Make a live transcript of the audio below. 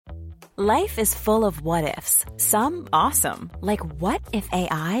Life is full of what-ifs. Some awesome, like what if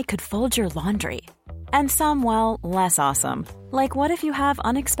AI could fold your laundry? And some, well, less awesome, like what if you have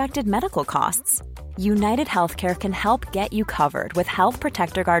unexpected medical costs? United Healthcare can help get you covered with Health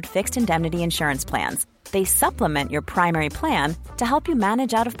Protector Guard fixed indemnity insurance plans. They supplement your primary plan to help you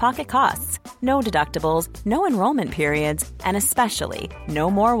manage out-of-pocket costs. No deductibles, no enrollment periods, and especially no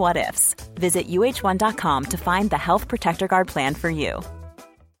more what-ifs. Visit uh1.com to find the Health Protector Guard plan for you.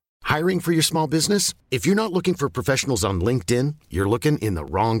 Hiring for your small business? If you're not looking for professionals on LinkedIn, you're looking in the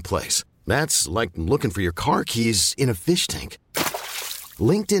wrong place. That's like looking for your car keys in a fish tank.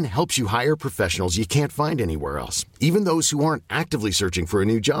 LinkedIn helps you hire professionals you can't find anywhere else, even those who aren't actively searching for a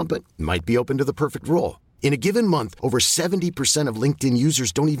new job but might be open to the perfect role. In a given month, over 70% of LinkedIn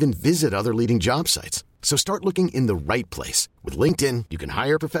users don't even visit other leading job sites. So start looking in the right place. With LinkedIn, you can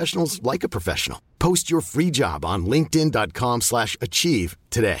hire professionals like a professional. Post your free job on linkedin.com/achieve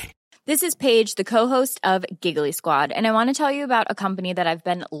today. This is Paige, the co-host of Giggly Squad, and I want to tell you about a company that I've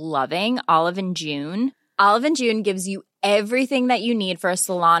been loving, Olive & June. Olive & June gives you everything that you need for a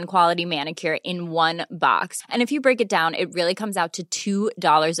salon-quality manicure in one box. And if you break it down, it really comes out to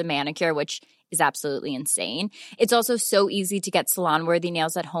 $2 a manicure, which is absolutely insane. It's also so easy to get salon-worthy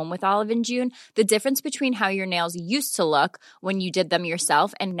nails at home with Olive & June. The difference between how your nails used to look when you did them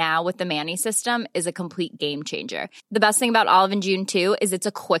yourself and now with the Mani system is a complete game changer. The best thing about Olive & June, too, is it's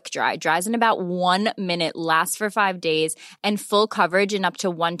a quick dry. Dries in about 1 minute, lasts for 5 days, and full coverage in up to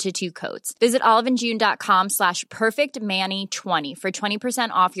 1 to 2 coats. Visit oliveandjune.com/perfectmani20 for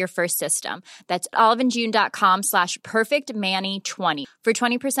 20% off your first system. That's oliveandjune.com/perfectmani20 for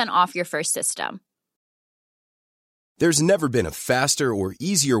 20% off your first system. There's never been a faster or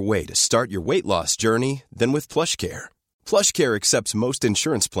easier way to start your weight loss journey than with PlushCare. PlushCare accepts most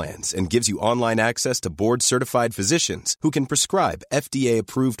insurance plans and gives you online access to board-certified physicians who can prescribe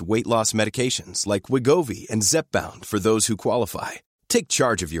FDA-approved weight loss medications like Wegovy and Zepbound for those who qualify. Take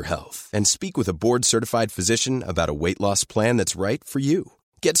charge of your health and speak with a board-certified physician about a weight loss plan that's right for you.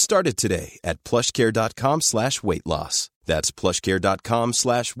 Get started today at plushcare.com/weight loss. That's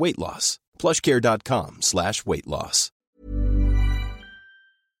plushcare.com/weight loss. plushcare.com/weight loss.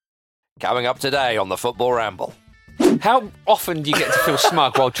 Coming up today on the Football Ramble. How often do you get to feel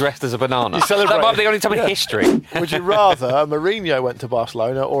smug while dressed as a banana? You celebrate. That might be the only time in history. Would you rather Mourinho went to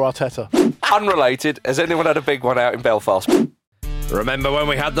Barcelona or Arteta? Unrelated, has anyone had a big one out in Belfast? Remember when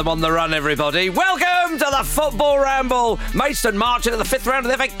we had them on the run, everybody? Welcome to the Football Ramble. Maidstone marching to the 5th round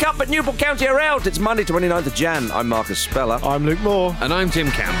of the FA Cup, but Newport County are out. It's Monday, 29th of Jan. I'm Marcus Speller. I'm Luke Moore. And I'm Tim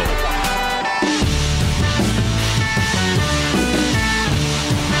Campbell.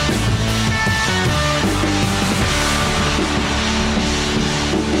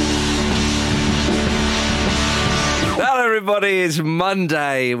 Hello, everybody. It's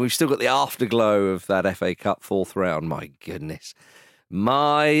Monday. We've still got the afterglow of that FA Cup 4th round. My goodness.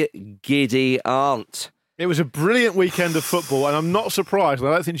 My giddy aunt. It was a brilliant weekend of football, and I'm not surprised, and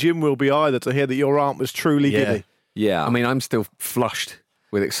I don't think Jim will be either, to hear that your aunt was truly giddy. Yeah. I mean, I'm still flushed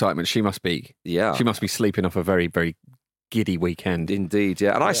with excitement. She must be. Yeah. She must be sleeping off a very, very giddy weekend. Indeed,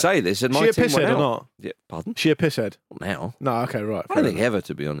 yeah. And I say this, and my She a team went pisshead out. or not? Yeah, pardon? She a pisshead? Not now. No, okay, right. I don't think ever,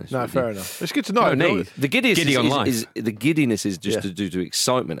 to be honest. No, with fair you. enough. It's good to know. No need. The giddiness Giddy on life. is the giddiness is just Yeah. to do to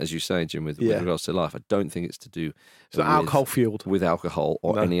excitement, as you say, Jim, with regards to life. I don't think it's to do It's not alcohol fueled. with alcohol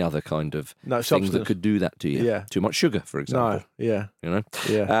or No. any other kind of No, thing substance. that could do that to you. Yeah. Too much sugar, for example. No, yeah. You know?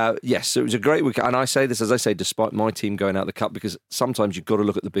 Yeah. Yes, so it was a great week. And I say this, as I say, despite my team going out the cup, because sometimes you've got to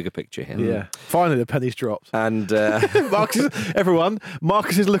look at the bigger picture here. Yeah. Finally, the pennies dropped. And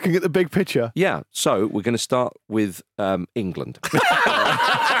Marcus is looking at the big picture. yeah, so we're going to start with England.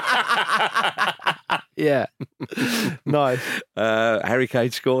 Yeah. Nice. Harry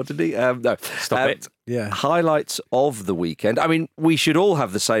Kane scored, didn't he? No. Stop it. Yeah. Highlights of the weekend. I mean, we should all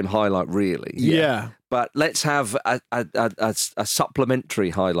have the same highlight, really. Yeah. But let's have a supplementary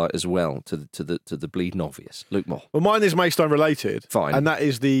highlight as well to the bleeding obvious. Luke Moore. Well, mine is Maidstone related. Fine. And that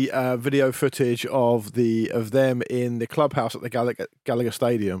is the video footage of them in the clubhouse at the Gallagher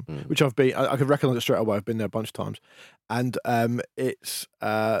Stadium, which I've been. I could recognise it straight away. I've been there a bunch of times, and it's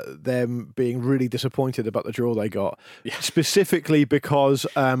them being really disappointed about the draw they got, specifically because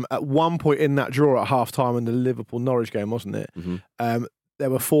at one point in that draw at half time in the Liverpool Norwich game, wasn't it? Mm-hmm. There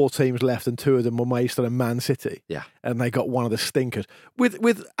were 4 teams left, and 2 of them were Maidstone and Man City. Yeah. and they got one of the stinkers.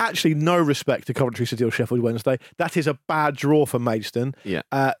 With actually no respect to Coventry City or Sheffield Wednesday, that is a bad draw for Maidstone. Yeah.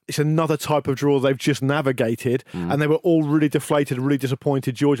 It's another type of draw they've just navigated, and they were all really deflated, really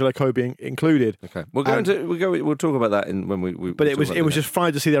disappointed, Georgia Lacobe included. Okay, we'll talk about that when we. But it was just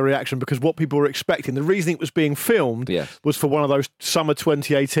funny to see their reaction, because what people were expecting, the reason it was being filmed, was for one of those summer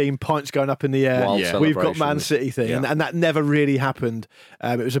 2018 pints going up in the air. We've got Man City thing, and that never really happened.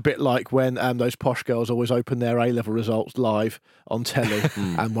 It was a bit like when those posh girls always open their A-level results live on telly,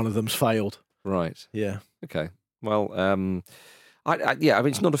 and one of them's failed. Right. Yeah. Okay. Well, I mean,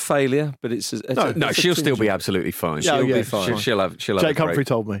 it's not a failure, but it's she'll still be absolutely fine. She'll be fine. She'll have. Jake Humphrey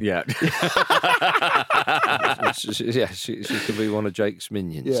told me. Yeah. she could be one of Jake's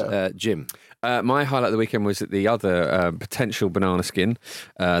minions. Yeah. Jim. My highlight of the weekend was that the other potential banana skin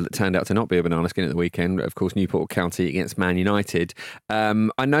that turned out to not be a banana skin at the weekend. Of course, Newport County against Man United.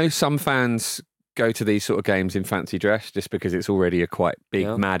 I know some fans go to these sort of games in fancy dress just because it's already a quite big,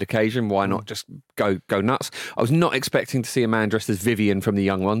 mad occasion. Why not just go nuts? I was not expecting to see a man dressed as Vivian from The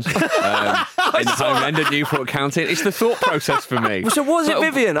Young Ones in the home end at Newport County. It's the thought process for me. So was it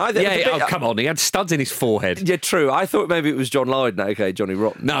Vivian? Come on, he had studs in his forehead. Yeah, true. I thought maybe it was John Lydon. Okay, Johnny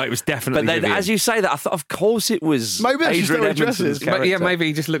Rotten. No, it was definitely But then, Vivian. as you say that, I thought, of course it was Maybe that's Adrian just Edmondson's character. Yeah, maybe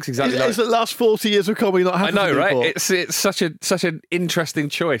he just looks exactly like... It's the last 40 years of comedy not I happening know, right? before. It's such an interesting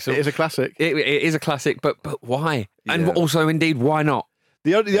choice. It is a classic. It is a classic, but why? And also, indeed, why not?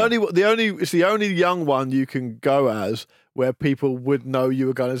 It's the only young one you can go as where people would know you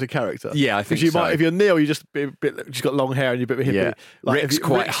were going as a character. Yeah, I think you so. might, if you're Neil, you just got long hair and you're a bit of a hippie. Yeah. Rick's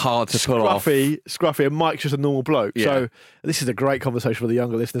quite hard to pull off. Scruffy, and Mike's just a normal bloke. Yeah. So this is a great conversation for the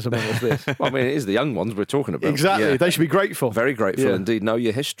younger listeners among us. This Well, I mean, it is the young ones we're talking about. exactly. Yeah. They should be grateful. Very grateful indeed. Know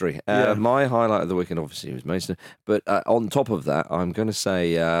your history. My highlight of the weekend, obviously, was Mason. But on top of that, I'm going to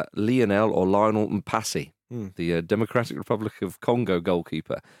say Lionel Mpasi, the Democratic Republic of Congo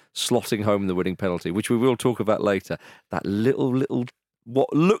goalkeeper, slotting home the winning penalty, which we will talk about later. That little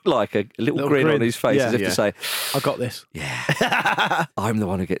what looked like a little grin on his face, as if to say, I got this. Yeah, I'm the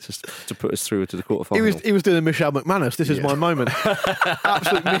one who gets us to put us through to the quarterfinal. He was doing a Michelle McManus. This is my moment.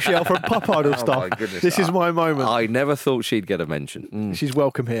 Absolute Michelle from Pop Idol stuff. My goodness. This is my moment. I never thought she'd get a mention. She's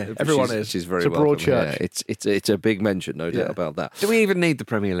welcome here. Everyone is. She's very it's a broad welcome. church. Yeah, it's a big mention, no doubt about that. Do we even need the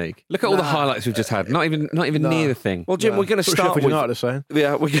Premier League? Look at all the highlights we've just had. Not even near the thing. Well, Jim, we're going to start with United are saying.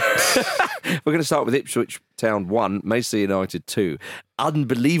 Yeah, we're going to start with Ipswich Town 1, Maidstone United 2.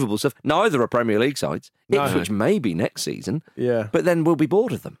 Unbelievable stuff. Neither are Premier League sides. Ipswich maybe next season. Yeah. But then we'll be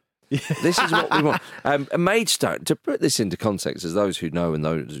bored of them. This is what we want. Maidstone, to put this into context, as those who know and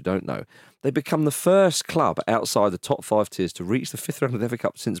those who don't know, they become the first club outside the top 5 tiers to reach the 5th round of the FA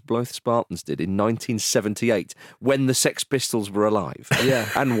Cup since Blyth Spartans did in 1978, when the Sex Pistols were alive. Yeah.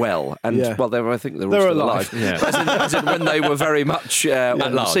 And well. And, well, I think they were They're still alive. alive. As in when they were very much on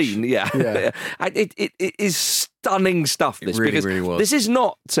the scene. Yeah. It is stunning stuff, this. It really, because really was. This is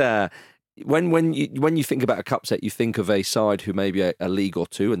not... When you think about a cup set, you think of a side who may be a league or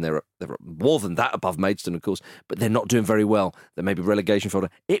two, and they're more than that above Maidstone, of course, but they're not doing very well. They may be relegation fodder.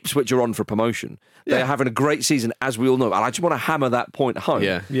 Ipswich are on for promotion. They are having a great season, as we all know. And I just want to hammer that point home.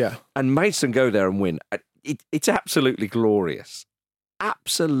 Yeah. And Maidstone go there and win. It's absolutely glorious.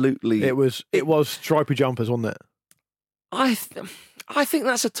 Absolutely. It was stripy jumpers, wasn't it? I think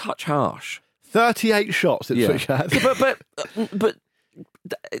that's a touch harsh. 38 shots Ipswich had. But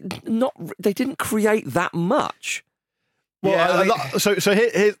not. They didn't create that much. Well, so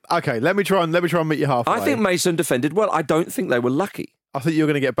here. Okay, let me try and meet you halfway. I think Mason defended well. I don't think they were lucky. I think you're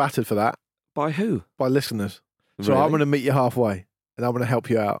going to get battered for that By who? by listeners. So Really? I'm going to meet you halfway, and I'm going to help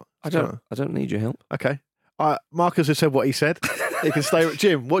you out. I don't need your help. Okay. Marcus has said what he said. He can stay.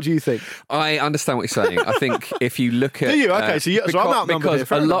 Jim, what do you think? I understand what you're saying. I think if you look at... Do you? Okay, so I'm outnumbered here. Because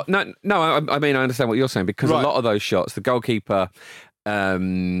Fair a lot... enough. No, I mean, I understand what you're saying, because Right. a lot of those shots, the goalkeeper, a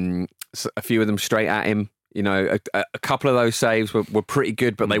few of them straight at him, you know, a couple of those saves were pretty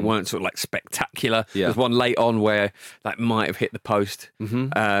good, but they weren't sort of like spectacular. Yeah. There's one late on where that might have hit the post.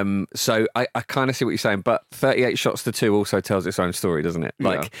 So I kind of see what you're saying, but 38 shots to 2 also tells its own story, doesn't it?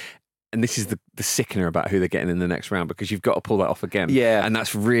 Like, and this is the sickener about who they're getting in the next round, because you've got to pull that off again. Yeah. And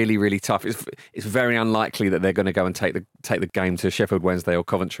that's really, really tough. It's very unlikely that they're going to go and take the game to Sheffield Wednesday or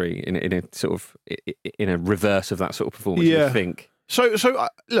Coventry in a sort of in a reverse of that sort of performance. Yeah. I think. So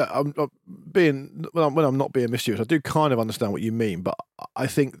look, I'm when I'm not being mischievous, I do kind of understand what you mean, but I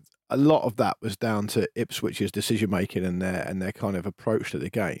think a lot of that was down to Ipswich's decision making and their kind of approach to the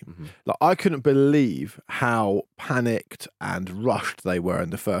game. Like, I couldn't believe how panicked and rushed they were in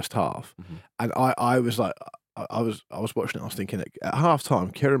the first half, and I was like, I was watching it. I was thinking at half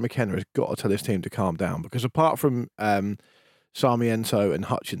time, Kieran McKenna has got to tell his team to calm down, because apart from Sarmiento and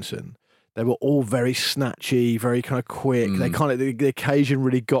Hutchinson, they were all very snatchy, very kind of quick. They the occasion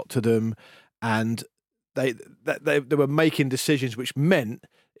really got to them, and they were making decisions which meant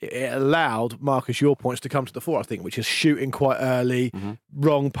it allowed Marcus, your points, to come to the fore, I think, which is shooting quite early,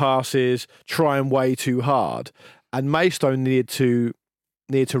 wrong passes, trying way too hard. And Maidstone needed to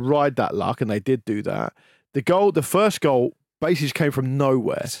ride that luck, and they did do that. The first goal, basically just came from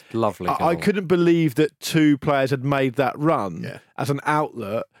nowhere. Lovely goal. I couldn't believe that two players had made that run as an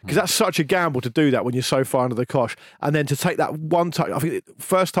outlet, because that's such a gamble to do that when you're so far under the cosh. And then to take that one touch, I think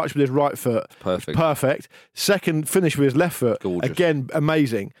first touch with his right foot, perfect. Second finish with his left foot, again,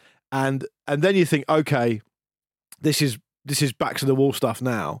 amazing. And then you think, okay, this is back to the wall stuff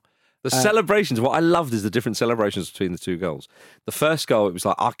now. The celebrations, what I loved is the different celebrations between the two goals. The first goal, it was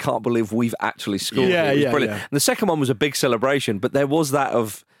like, I can't believe we've actually scored. It was brilliant. And the second one was a big celebration, but there was that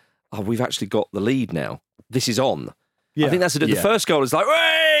of, we've actually got the lead now. This is on. I think that's the first goal is like,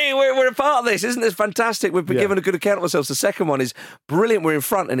 hey, we're a part of this. Isn't this fantastic? We've been given a good account of ourselves. The second one is brilliant. We're in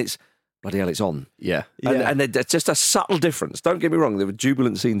front, and it's, bloody hell, it's on. And there's just a subtle difference. Don't get me wrong, there were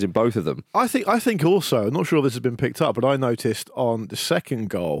jubilant scenes in both of them. I think also, I'm not sure if this has been picked up, but I noticed on the second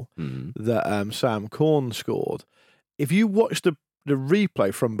goal that Sam Corn scored, if you watch the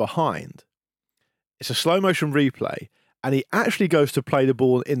replay from behind, it's a slow motion replay, and he actually goes to play the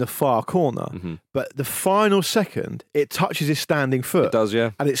ball in the far corner, but the final second, it touches his standing foot. It does,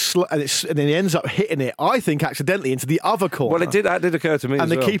 yeah. And then he ends up hitting it, I think, accidentally into the other corner. Well, that did occur to me. And as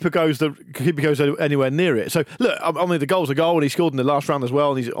the keeper goes anywhere near it. So look, I mean, the goal's a goal, and he scored in the last round as well.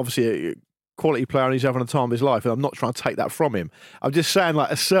 And he's obviously a quality player, and he's having a time of his life. And I'm not trying to take that from him. I'm just saying,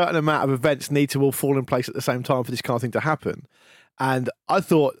 like, a certain amount of events need to all fall in place at the same time for this kind of thing to happen. And I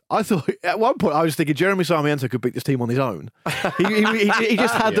thought at one point I was thinking Jeremy Sarmiento could beat this team on his own. He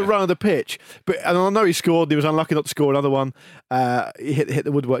just had the run of the pitch. And I know he scored. He was unlucky not to score another one. He hit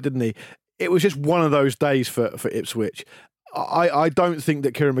the woodwork, didn't he? It was just one of those days for Ipswich. I don't think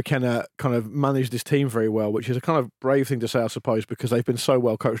that Kieran McKenna kind of managed this team very well, which is a kind of brave thing to say, I suppose, because they've been so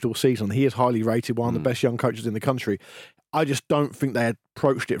well coached all season. He is highly rated, one of the best young coaches in the country. I just don't think they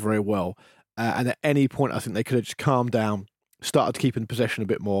approached it very well. And at any point, I think they could have just calmed down, started keeping possession a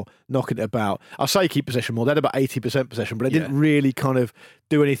bit more, knocking it about. I say keep possession more. They had about 80% possession, but they didn't really kind of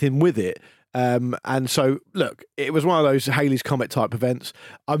do anything with it. And so, look, it was one of those Halley's Comet type events.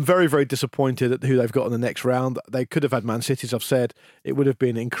 I'm very, very disappointed at who they've got in the next round. They could have had Man City, as I've said. It would have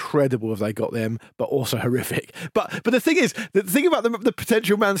been incredible if they got them, but also horrific. But the thing is, the thing about the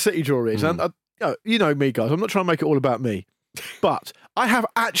potential Man City draw is, and you know me, guys, I'm not trying to make it all about me. But I have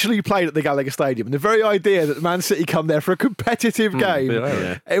actually played at the Gallagher Stadium, and the very idea that Man City come there for a competitive game,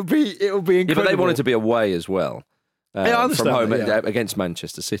 it'll be incredible. Yeah, but they wanted to be away as well. I understand from home against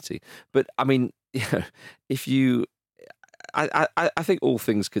Manchester City. But I mean, if you, I think all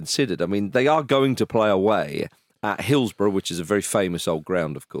things considered, I mean, they are going to play away at Hillsborough, which is a very famous old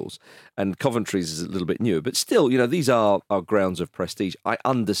ground, of course, and Coventry's is a little bit newer, but still, these are grounds of prestige. I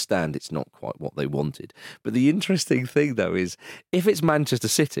understand it's not quite what they wanted, but the interesting thing, though, is if it's Manchester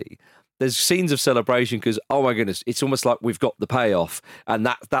City, there's scenes of celebration because, oh my goodness, it's almost like we've got the payoff, and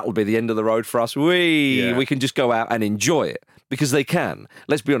that'll be the end of the road for us. We can just go out and enjoy it. Because they can.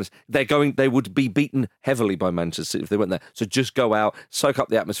 Let's be honest. They would be beaten heavily by Manchester City if they went there. So just go out, soak up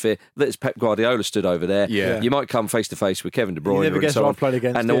the atmosphere. There's Pep Guardiola stood over there. Yeah. You might come face to face with Kevin De Bruyne and so on,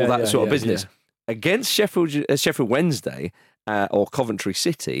 and all that sort of business. Yeah. Against Sheffield Wednesday or Coventry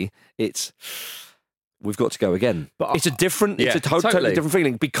City, we've got to go again. But it's a totally different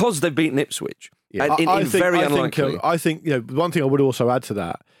feeling because they've beaten Ipswich. Yeah. I think one thing I would also add to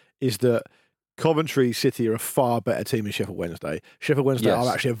that is that Coventry City are a far better team than Sheffield Wednesday. Sheffield Wednesday are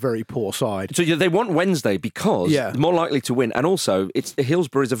actually a very poor side. So they want Wednesday because they're more likely to win. And also,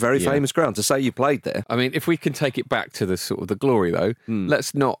 Hillsborough is a very famous ground. To say you played there. I mean, if we can take it back to the sort of the glory, though,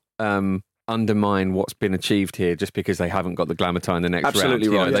 let's not undermine what's been achieved here just because they haven't got the glamour time the next Absolutely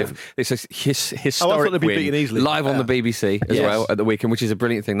round. right. It's a historic win live on the BBC as well at the weekend, which is a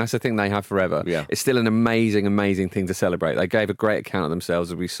brilliant thing. That's the thing they have forever. Yeah. It's still an amazing, amazing thing to celebrate. They gave a great account of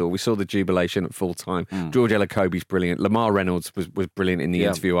themselves as we saw. We saw the jubilation at full time. George Elokobi's brilliant. Lamar Reynolds was brilliant in the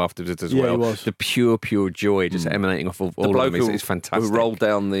interview afterwards as well. He was. The pure joy just emanating off of all of them is fantastic. Who rolled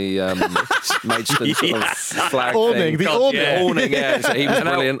down the Maidstone sort of flag awning, thing. Awning, yeah. So he was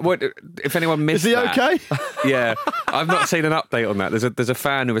brilliant. If anyone missed Is he okay? Yeah, I've not seen an update on that. There's a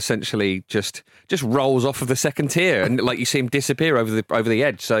fan who essentially just rolls off of the second tier and like you see him disappear over the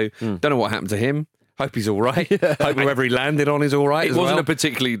edge. So don't know what happened to him. Hope he's all right. Hope whoever he landed on is all right. It wasn't a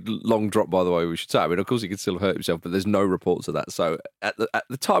particularly long drop, by the way, we should say. I mean, of course, he could still hurt himself, but there's no reports of that. So at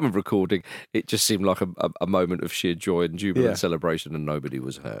the time of recording, it just seemed like a moment of sheer joy and jubilant celebration, and nobody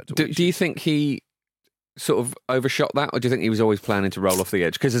was hurt. Do you think he sort of overshot that, or do you think he was always planning to roll off the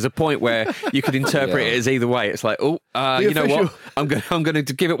edge? Because there's a point where you could interpret it as either way. It's like, you know what? I'm going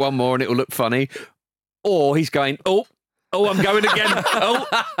to give it one more and it will look funny. Or he's going, I'm going again.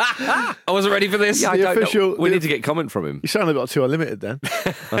 I wasn't ready for this. Yeah, I don't know. We need to get comment from him. You sound a bit too unlimited then.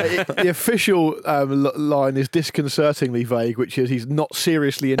 The official line is disconcertingly vague, which is he's not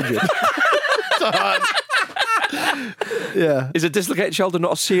seriously injured. Yeah. Is a dislocated shoulder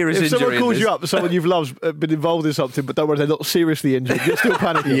not a serious injury? If someone calls you up, someone you've loved, been involved in something, but don't worry, they're not seriously injured, you're still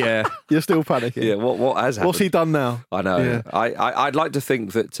panicking. Yeah. You're still panicking. Yeah, what has happened? What's he done now? I know. Yeah. I'd like to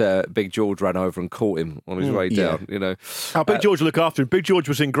think that Big George ran over and caught him on his way down, you know. Big George will look after him. Big George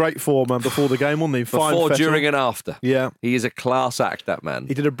was in great form before the game, wasn't he? Before, during and after. Yeah. He is a class act, that man.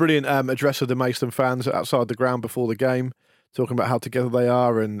 He did a brilliant address of the Maidstone fans outside the ground before the game, talking about how together they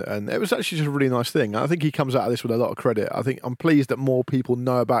are, and it was actually just a really nice thing. I think he comes out of this with a lot of credit. I think I'm pleased that more people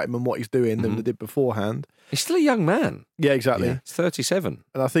know about him and what he's doing than they did beforehand. He's still a young man. Yeah, exactly. Yeah. He's 37.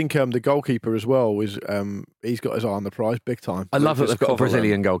 And I think the goalkeeper as well is he's got his eye on the prize big time. I love that they've got a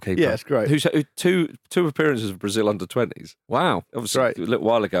Brazilian goalkeeper. Yeah, it's great. Who's two appearances of Brazil under 20s. Wow. Obviously, a little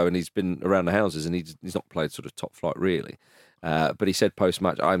while ago, and he's been around the houses, and he's not played sort of top flight really. But he said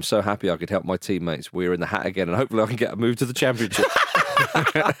post-match, I'm so happy I could help my teammates. We're in the hat again, and hopefully I can get a move to the Championship.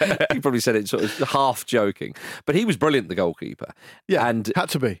 He probably said it sort of half joking, but he was brilliant, the goalkeeper. Yeah, and had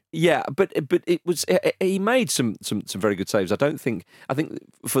to be. Yeah, but it was he made some very good saves. I think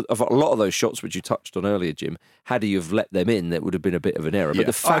for a lot of those shots which you touched on earlier, Jim, had he have let them in, that would have been a bit of an error. But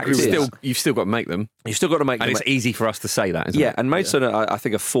the fact is, you've still got to make them. You've still got to make them, and it's easy for us to say that, isn't it? And Maidstone, I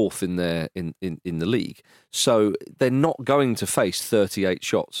think, are fourth in the league, so they're not going to face 38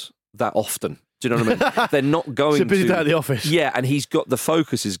 shots that often. Do you know what I mean? They're not going to. It's a busy day at the office. Yeah, and he's got the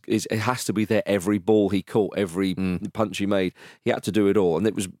focus is it has to be there. Every ball he caught, every punch he made, he had to do it all, and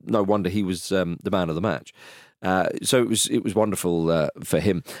it was no wonder he was the man of the match. So it was wonderful for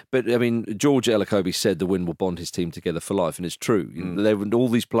him. But I mean, George Elokobi said the win will bond his team together for life, and it's true. All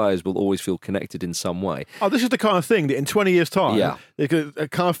these players will always feel connected in some way. Oh, this is the kind of thing that in 20 years' time, a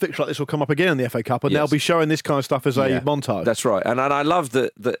kind of fixture like this will come up again in the FA Cup, and they'll be showing this kind of stuff as a montage. That's right, and I love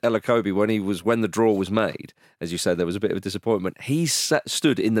that Elokobi, when the draw was made, as you said, there was a bit of a disappointment. He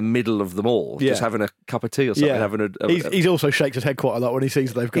stood in the middle of them all, just having a cup of tea or something. Yeah. He also shakes his head quite a lot when he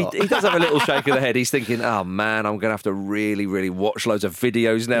sees they've got. He does have a little shake of the head. He's thinking, oh man, I'm going to have to really, really watch loads of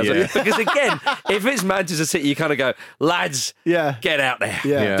videos now. Yeah. Because again, if it's Manchester City, you kind of go, lads, get out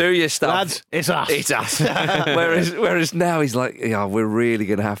there, do your stuff. Lads, it's us. It's us. whereas now he's like, we're really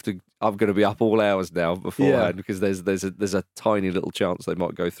going to have to. I'm going to be up all hours now beforehand because there's a tiny little chance they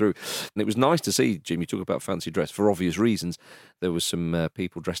might go through. And it was nice to see, Jim, you talk about fancy dress. For obvious reasons, there was some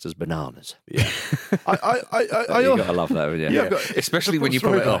people dressed as bananas. Yeah. You've got to love that, yeah. Especially when you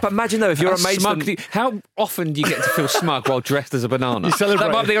pull it off. But imagine, though, if you're a Maidstone... How often do you get to feel smug while dressed as a banana? That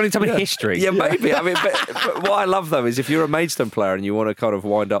might be the only time in history. Yeah, maybe. I mean, but what I love, though, is if you're a Maidstone player and you want to kind of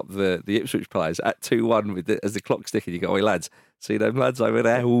wind up the Ipswich players at 2-1 as the clock's ticking, you go, oi, lads, see them lads over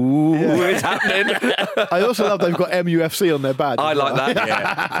there? Ooh, it's happening. I also love they've got MUFC on their badge. I like that,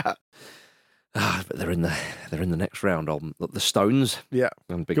 yeah. But they're in the next round on the Stones. Yeah,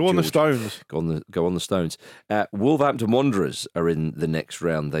 and Big go on George. the Stones. Go on the Stones. Wolverhampton Wanderers are in the next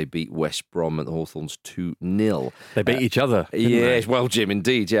round. They beat West Brom at the Hawthorns 2-0. They beat each other. Yes, well, Jim,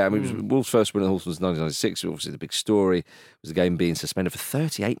 indeed. Yeah, I mean, it was Wolves' first win at the Hawthorns in 1996. Obviously, the big story was the game being suspended for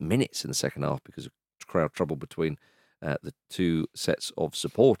 38 minutes in the second half because of crowd trouble between the two sets of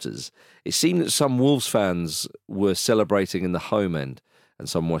supporters. It seemed that some Wolves fans were celebrating in the home end, and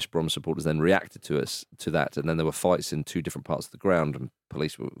some West Brom supporters then reacted to that, and then there were fights in two different parts of the ground, and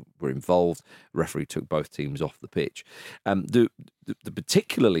police were involved. The referee took both teams off the pitch. The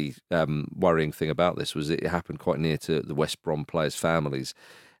particularly worrying thing about this was it happened quite near to the West Brom players' families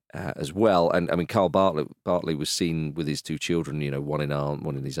as well. And I mean, Carl Bartley was seen with his two children, one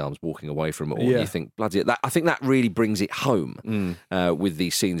in his arms, walking away from it all. Yeah. You think, bloody, I think that really brings it home with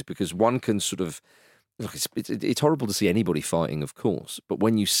these scenes, because one can sort of, look, it's horrible to see anybody fighting, of course, but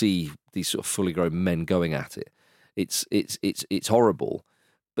when you see these sort of fully grown men going at it, it's horrible.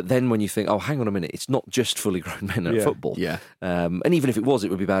 But then when you think, oh, hang on a minute, it's not just fully grown men at football. Yeah. And even if it was, it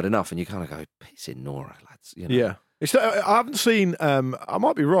would be bad enough. And you kind of go, piss in Nora, lads. Yeah. I haven't seen, I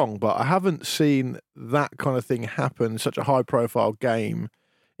might be wrong, but I haven't seen that kind of thing happen, such a high-profile game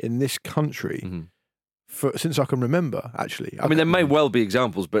in this country since I can remember, actually. I mean, there may well be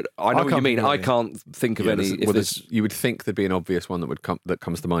examples, but I know what you mean. I can't think of any. You would think there'd be an obvious one that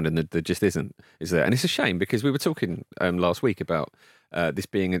comes to mind, and there just isn't, is there? And it's a shame because we were talking last week about this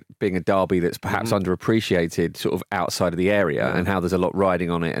being a derby that's perhaps underappreciated sort of outside of the area, and how there's a lot riding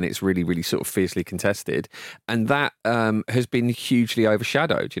on it, and it's really, really sort of fiercely contested, and that has been hugely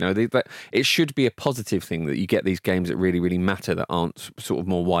overshadowed. But it should be a positive thing that you get these games that really, really matter that aren't sort of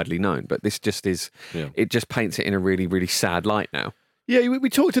more widely known. But this just is. Yeah. It just paints it in a really, really sad light now. Yeah, we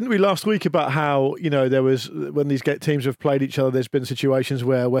talked, didn't we, last week about how there was, when these teams have played each other, there's been situations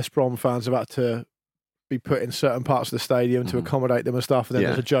where West Brom fans have had to be put in certain parts of the stadium to accommodate them and stuff. And then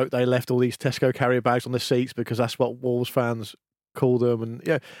there's a joke they left all these Tesco carrier bags on the seats because that's what Wolves fans call them.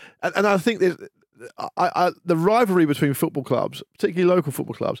 And and I think there's the rivalry between football clubs, particularly local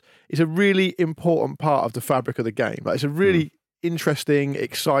football clubs, is a really important part of the fabric of the game. Like, it's a really interesting,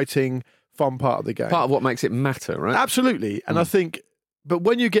 exciting, fun part of the game. Part of what makes it matter, right? Absolutely. And I think, but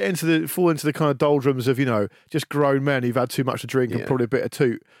when you get fall into the kind of doldrums of, just grown men who've had too much to drink and probably a bit of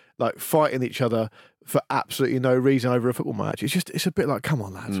toot, like fighting each other for absolutely no reason over a football match. It's a bit like, come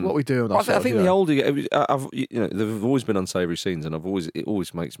on, lads, what are we doing? I think the older, there've always been unsavoury scenes, and it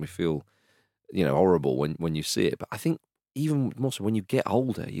always makes me feel, horrible when you see it. But I think even more so when you get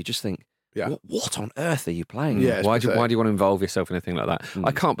older, you just think, what on earth are you playing? Yeah, why do you want to involve yourself in a thing like that?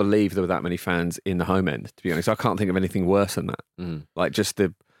 I can't believe there were that many fans in the home end, to be honest. I can't think of anything worse than that. Like just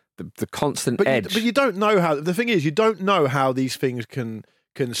the constant edge. But you don't know how. The thing is, you don't know how these things can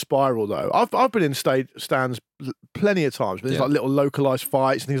spiral, though. I've been in stands plenty of times. There's like little localised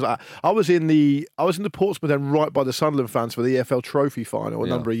fights and things like that. I was in the Portsmouth end, right by the Sunderland fans for the EFL Trophy final a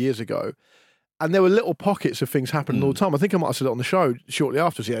number of years ago. And there were little pockets of things happening all the time. I think I might have said it on the show shortly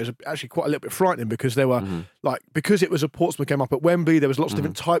after. It was actually quite a little bit frightening because there were because it was a Portsmouth game up at Wembley, there was lots of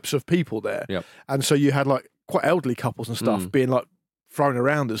different types of people there. Yep. And so you had like quite elderly couples and stuff being like thrown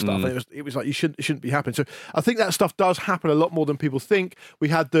around and stuff. And it was like it shouldn't be happening. So I think that stuff does happen a lot more than people think. We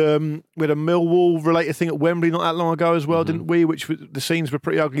had a Millwall related thing at Wembley not that long ago as well, didn't we? Which the scenes were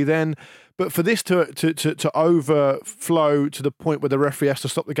pretty ugly then. But for this to overflow to the point where the referee has to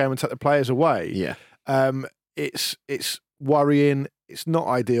stop the game and take the players away, it's worrying. It's not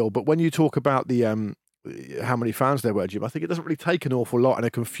ideal. But when you talk about the how many fans there were, Jim, I think it doesn't really take an awful lot in a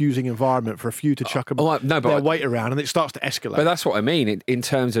confusing environment for a few to chuck their weight around, and it starts to escalate. But that's what I mean in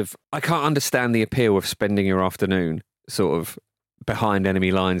terms of, I can't understand the appeal of spending your afternoon sort of behind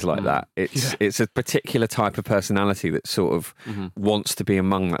enemy lines like that. It's a particular type of personality that sort of wants to be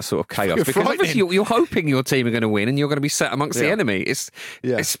among that sort of chaos. Because obviously you're hoping your team are going to win and you're going to be sat amongst the enemy.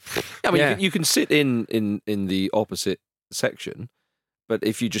 I mean, you can sit in the opposite section. But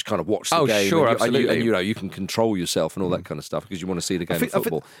if you just kind of watch the game, and you can control yourself and all that kind of stuff because you want to see the game of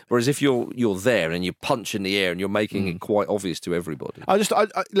football. Whereas if you're there and you punch in the air and you're making it quite obvious to everybody, look,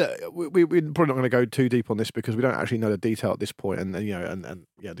 we're probably not going to go too deep on this because we don't actually know the detail at this point, and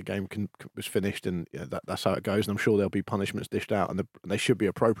the game was finished, and that's how it goes. And I'm sure there'll be punishments dished out, and they should be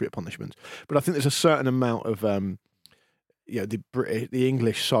appropriate punishments. But I think there's a certain amount of the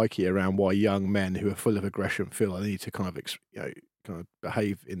English psyche around why young men who are full of aggression feel they need to kind of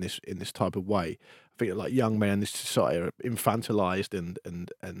behave in this type of way. I think that, like, young men in this society are infantilized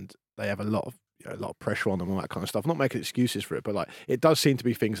and they have a lot of pressure on them and all that kind of stuff. I'm not making excuses for it, but like it does seem to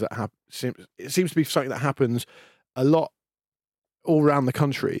be things that it seems to be something that happens a lot all around the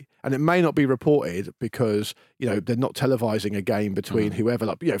country, and it may not be reported because they're not televising a game between whoever.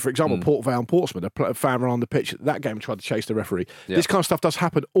 Like for example, Port Vale and Portsmouth, a fan on the pitch that game tried to chase the referee. Yeah. This kind of stuff does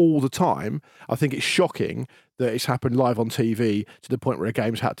happen all the time. I think it's shocking that it's happened live on TV to the point where a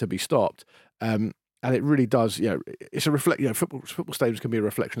game's had to be stopped. And it really does, it's a football stadiums can be a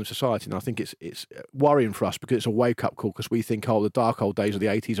reflection of society. And I think it's worrying for us because it's a wake-up call because we think, the dark old days of the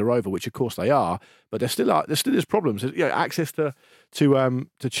 80s are over, which of course they are, but there still is problems. Access to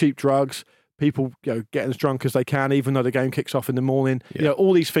cheap drugs, people getting as drunk as they can, even though the game kicks off in the morning. Yeah.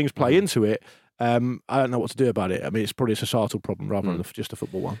 All these things play into it. I don't know what to do about it. I mean, it's probably a societal problem rather than just a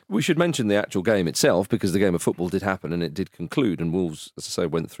football one. We should mention the actual game itself because the game of football did happen and it did conclude, and Wolves, as I say,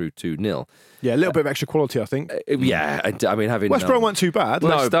 went through 2-0. Yeah, a little bit of extra quality, I think. I mean, having West Brom weren't too bad.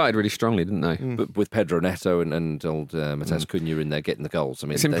 Well, they started really strongly, didn't they? But with Pedro Neto and old Matheus Cunha in there getting the goals. I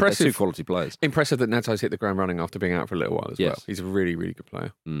mean, it's impressive. They're two quality players. Impressive that Neto's hit the ground running after being out for a little while as well. He's a really, really good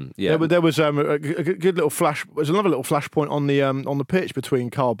player. Yeah, but there was a good little flash. There's another little flashpoint on the pitch between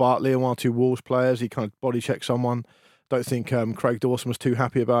Carl Bartley and one or two Wolves players. He kind of body checked someone. Don't think Craig Dawson was too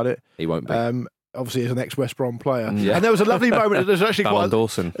happy about it. He won't be. Obviously, as an ex-West Brom player. Yeah. And there was a lovely moment. There's actually quite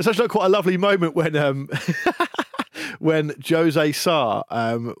a lovely moment when when Jose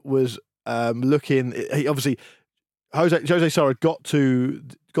Sarr was looking. He obviously Jose Sarra got to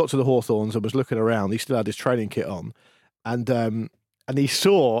the Hawthorns and was looking around. He still had his training kit on, and he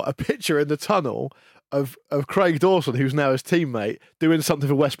saw a picture in the tunnel of Craig Dawson, who's now his teammate, doing something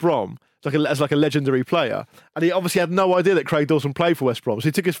for West Brom. As a legendary player, and he obviously had no idea that Craig Dawson played for West Brom. So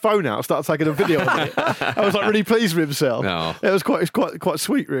he took his phone out and started taking a video of it. I was really pleased with himself. No. It was quite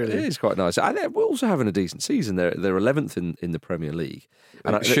sweet, really. It is quite nice. We're also having a decent season. They're 11th in the Premier League.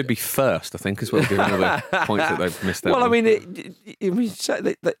 And it should be first, I think, as well, given all the points that they've missed out. Well, I mean,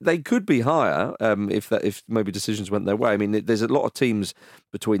 they could be higher if maybe decisions went their way. I mean, there's a lot of teams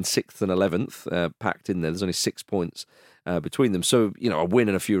between 6th and 11th packed in there. There's only 6 points between them. So, a win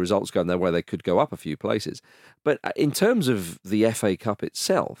and a few results going their way, they could go up a few places. But in terms of the FA Cup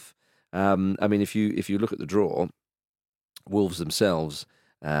itself, I mean, if you look at the draw, Wolves themselves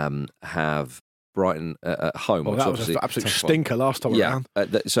have Brighton at home. Well, that was an absolute stinker last time around.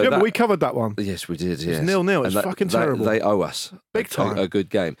 We covered that one. Yes, we did. Yes. It's 0-0. It's fucking terrible. They owe us big time a good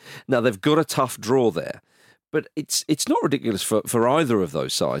game. Now they've got a tough draw there, but it's not ridiculous for either of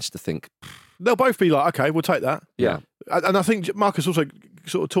those sides to think they'll both be like, okay, we'll take that. Yeah, and I think Marcus also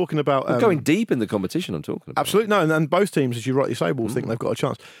sort of talking about going deep in the competition. I'm talking about absolutely no, and both teams, as you rightly say, will think they've got a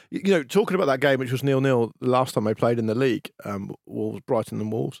chance. Talking about that game, which was 0-0 the last time they played in the league, Wolves, Brighton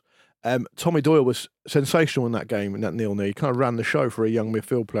and Wolves. Tommy Doyle was sensational in that game, in that 0-0. He kind of ran the show for a young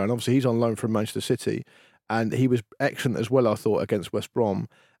midfield player, and obviously he's on loan from Manchester City, and he was excellent as well, I thought, against West Brom.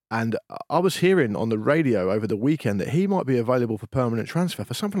 And I was hearing on the radio over the weekend that he might be available for permanent transfer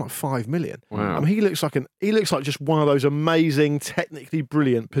for something like $5 million. Wow. I mean, he looks like just one of those amazing, technically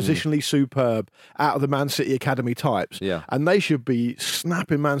brilliant, positionally superb, out of the Man City academy types. Yeah. And they should be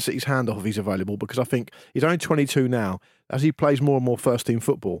snapping Man City's hand off if he's available, because I think he's only 22 now. As he plays more and more first team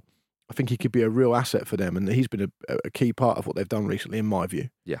football, I think he could be a real asset for them, and he's been a key part of what they've done recently, in my view.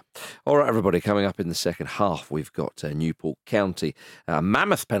 Yeah. All right, everybody, coming up in the second half, we've got Newport County, a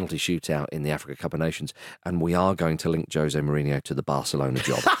mammoth penalty shootout in the Africa Cup of Nations, and we are going to link Jose Mourinho to the Barcelona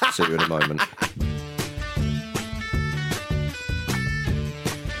job. See you in a moment.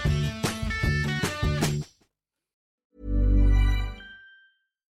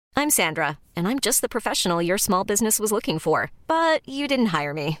 I'm Sandra, and I'm just the professional your small business was looking for. But you didn't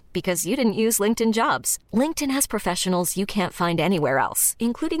hire me because you didn't use LinkedIn Jobs. LinkedIn has professionals you can't find anywhere else,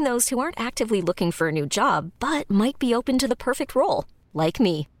 including those who aren't actively looking for a new job, but might be open to the perfect role, like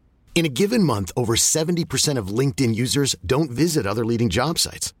me. In a given month, over 70% of LinkedIn users don't visit other leading job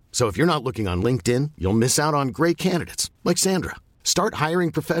sites. So if you're not looking on LinkedIn, you'll miss out on great candidates like Sandra. Start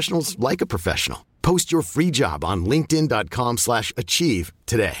hiring professionals like a professional. Post your free job on linkedin.com/achieve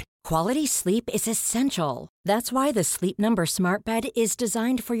today. Quality sleep is essential. That's why the Sleep Number Smart Bed is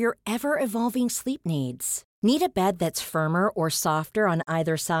designed for your ever-evolving sleep needs. Need a bed that's firmer or softer on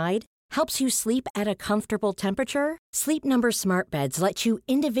either side? Helps you sleep at a comfortable temperature? Sleep Number Smart Beds let you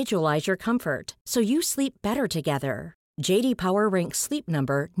individualize your comfort, so you sleep better together. J.D. Power ranks Sleep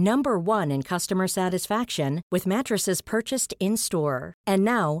Number number 1 in customer satisfaction with mattresses purchased in-store. And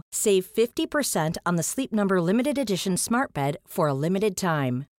now, save 50% on the Sleep Number Limited Edition Smart Bed for a limited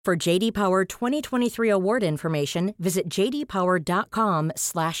time. For J.D. Power 2023 award information, visit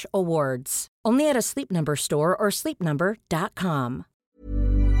jdpower.com/awards. Only at a Sleep Number store or sleepnumber.com.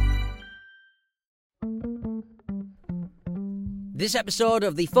 This episode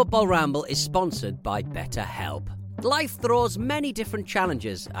of the Football Ramble is sponsored by BetterHelp. Life throws many different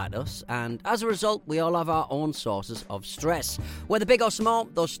challenges at us, and as a result, we all have our own sources of stress. Whether big or small,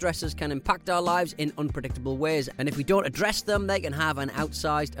 those stresses can impact our lives in unpredictable ways, and if we don't address them, they can have an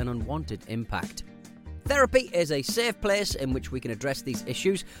outsized and unwanted impact. Therapy is a safe place in which we can address these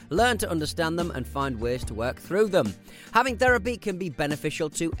issues, learn to understand them, and find ways to work through them. Having therapy can be beneficial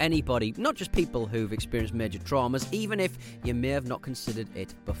to anybody, not just people who've experienced major traumas, even if you may have not considered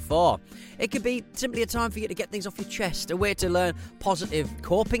it before. It could be simply a time for you to get things off your chest, a way to learn positive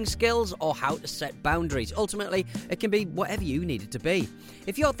coping skills or how to set boundaries. Ultimately, it can be whatever you need it to be.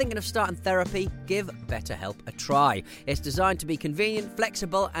 If you're thinking of starting therapy, give BetterHelp a try. It's designed to be convenient,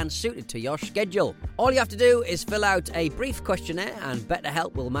 flexible, and suited to your schedule. All you have to do is fill out a brief questionnaire and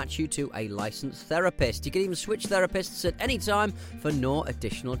BetterHelp will match you to a licensed therapist. You can even switch therapists at any time for no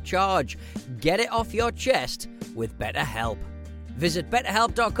additional charge. Get it off your chest with BetterHelp. Visit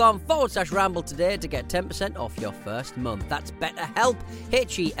betterhelp.com/ramble today to get 10% off your first month. That's BetterHelp,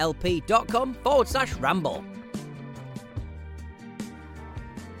 HELP.com/ramble.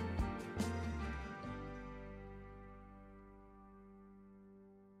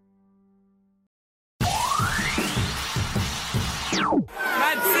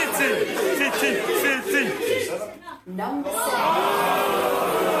 Man City. Number 7.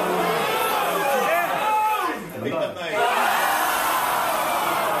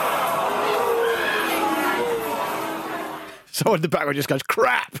 Someone in the background just goes,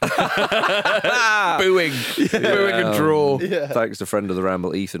 crap! Booing. Booing and draw. Yeah. Thanks to friend of the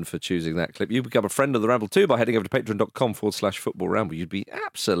Ramble, Ethan, for choosing that clip. You become a friend of the Ramble too by heading over to patreon.com/football ramble. You'd be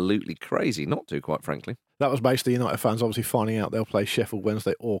absolutely crazy not to, quite frankly. That was basically United fans obviously finding out they'll play Sheffield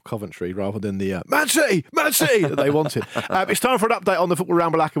Wednesday or Coventry rather than the Man City that they wanted. It's time for an update on the Football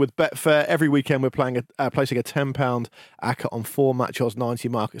Ramble ACCA with Betfair. Every weekend we're placing a £10 ACCA on 4 match odds 90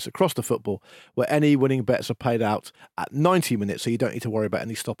 markets across the football, where any winning bets are paid out at 90 minutes, so you don't need to worry about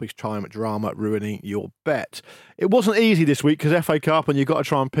any stoppage time drama ruining your bet. It wasn't easy this week because FA Cup, and you've got to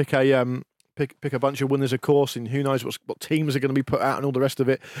try and pick a bunch of winners, of course, and who knows what teams are going to be put out and all the rest of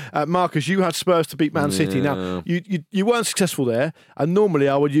it. Marcus, you had Spurs to beat Man City. Now, you weren't successful there, and normally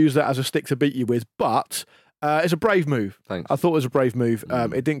I would use that as a stick to beat you with, but it's a brave move. Thanks. I thought it was a brave move.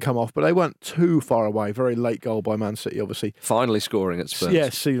 It didn't come off, but they weren't too far away. Very late goal by Man City, obviously. Finally scoring at Spurs. Yeah,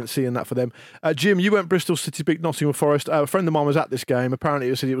 seeing that for them. Jim, you went Bristol City beat Nottingham Forest. A friend of mine was at this game. Apparently,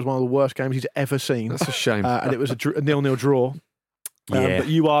 he said it was one of the worst games he's ever seen. That's a shame. And it was a 0-0 draw. But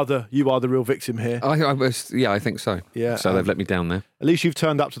you are the real victim here. I think so. Yeah, so they've let me down there. At least you've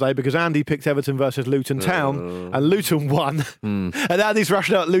turned up today because Andy picked Everton versus Luton Town, and Luton won. And Andy's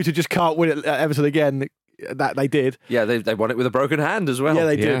rushing out. Luton just can't win at Everton again. That they did. Yeah, they won it with a broken hand as well. Yeah,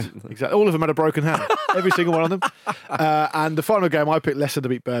 they did. Exactly. All of them had a broken hand. Every single one of them. And the final game, I picked Leicester to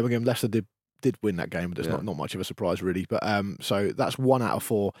beat Birmingham. Leicester did win that game, but there's not much of a surprise really. But so that's 1 out of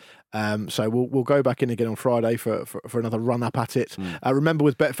 4. So we'll go back in again on Friday for another run up at it. Remember,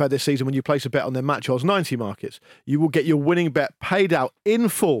 with Betfair this season, when you place a bet on their match odds 90 markets, you will get your winning bet paid out in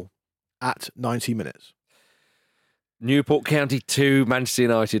full at 90 minutes. Newport County 2, Manchester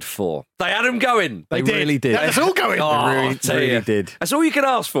United 4. They had them going. They really did. That's all going. They really did. That's all you can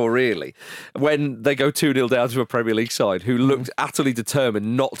ask for, really, when they go 2-0 down to a Premier League side who looked utterly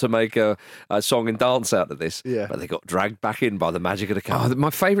determined not to make a song and dance out of this. Yeah. But they got dragged back in by the magic of the cup.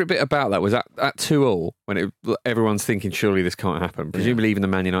 My favourite bit about that was at 2-2, when everyone's thinking, surely this can't happen, presumably even the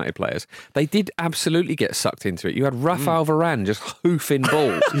Man United players. They did absolutely get sucked into it. You had Rafael Varane just hoofing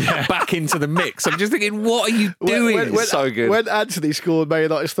balls back into the mix. I'm just thinking, what are you doing? So good. When Anthony scored Man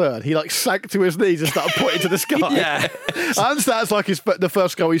United's third, he sank to his knees and started pointing to the sky. Yeah. I understand it's like the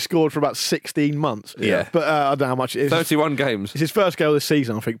first goal he scored for about 16 months. Yeah. But I don't know how much it is. 31 games. It's his first goal this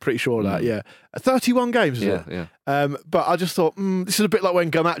season, I think, pretty sure of that, yeah. 31 games, is it? Yeah. But I just thought, this is a bit like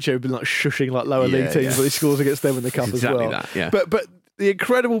when Garnacho had been shushing lower league teams when he scores against them in the cup as well. That, yeah. But the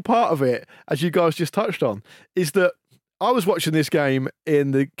incredible part of it, as you guys just touched on, is that I was watching this game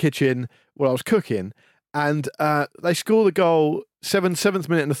in the kitchen while I was cooking, and they scored the goal 7th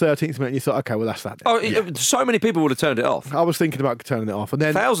minute and the 13th minute, and you thought, okay, well, that's that. So many people would have turned it off. I was thinking about turning it off. And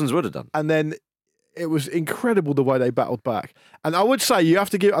then thousands would have done. And then it was incredible the way they battled back. And I would say you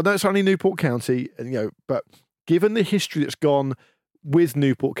have to give, I know it's only Newport County, but given the history that's gone with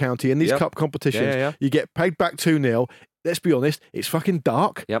Newport County in these cup competitions, you get paid back 2-0. Let's be honest, it's fucking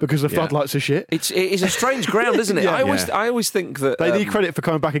dark because the floodlights are shit. It is a strange ground, isn't it? I always think that they need credit for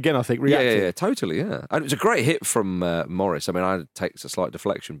coming back again. I think reacting. Yeah, totally. Yeah, and it was a great hit from Morris. I mean, I takes a slight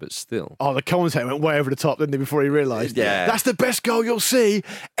deflection, but still. Oh, the commentator went way over the top, didn't he? Before he realised, that's the best goal you'll see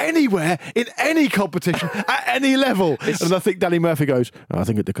anywhere in any competition at any level. And I think Danny Murphy goes, I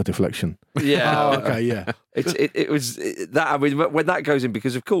think it took a deflection. Yeah. Okay. Yeah. It was that. I mean, when that goes in,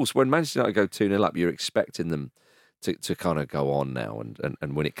 because of course, when Manchester United go 2-0 up, you're expecting them to kind of go on now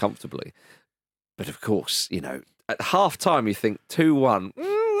and win it comfortably. But of course, at half time you think 2-1,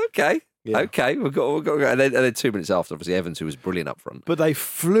 okay. Yeah. Okay, we've got and then 2 minutes after, obviously Evans, who was brilliant up front. But they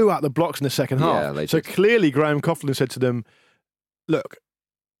flew out the blocks in the second half. Yeah, so clearly Graham Coughlin said to them, look,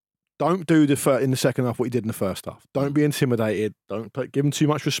 don't do in the second half what you did in the first half. Don't be intimidated. Don't give them too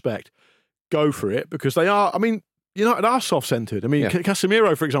much respect. Go for it, because they are, I mean, United are soft-centred. I mean,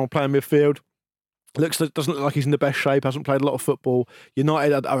 Casemiro, for example, playing midfield, doesn't look like he's in the best shape, hasn't played a lot of football.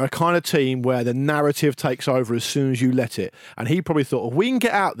 United are a kind of team where the narrative takes over as soon as you let it. And he probably thought, if we can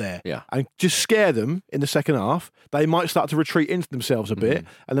get out there and just scare them in the second half, they might start to retreat into themselves a bit,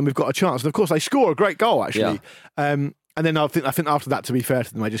 and then we've got a chance. And of course, they score a great goal, actually. Yeah. And then I think after that, to be fair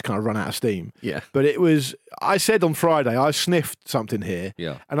to them, they just kind of run out of steam. Yeah. But it was, I said on Friday, I sniffed something here.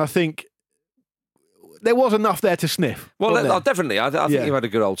 Yeah. And I think there was enough there to sniff. Well, definitely. I think you had a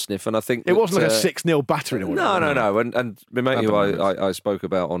good old sniff, and I think it wasn't like a 6-0 battering. Or whatever. No. And my mate who I spoke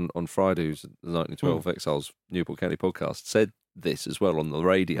about on Friday, who's the 1912 Exiles Newport County podcast, said this as well on the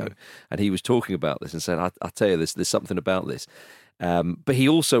radio, and he was talking about this and saying, I tell you, there's something about this. But he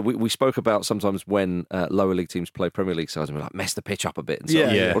also, we spoke about sometimes when lower league teams play Premier League sides and we're like, mess the pitch up a bit. And so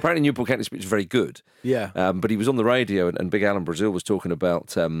on. Yeah. Well, apparently Newport County's pitch is very good. Yeah. But he was on the radio and Big Alan Brazil was talking about,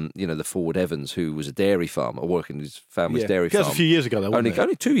 the forward Evans, who was a dairy farmer, working his family's dairy farm. That was a few years ago, though, only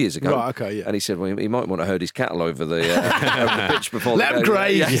 2 years ago. Right, okay, yeah. And he said, well, he might want to herd his cattle over the, over the pitch before Let him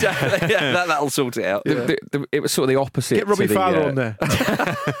graze. Yeah, exactly. That'll sort it out. It was sort of the opposite. Get Robbie to Fowler on there.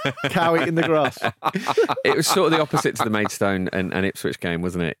 Cow eating the grass. It was sort of the opposite to the Maidstone and Ipswich game,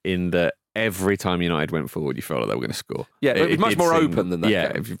 wasn't it? In that every time United went forward, you felt like they were going to score. Yeah, it was much more open than that.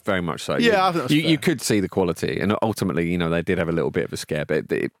 Yeah, game. very much so. Yeah, I think that's you could see the quality, and ultimately, they did have a little bit of a scare, but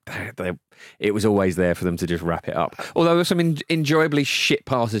it was always there for them to just wrap it up. Although there were some enjoyably shit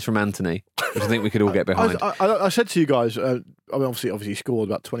passes from Anthony, which I think we could all get behind. I said to you guys, obviously he scored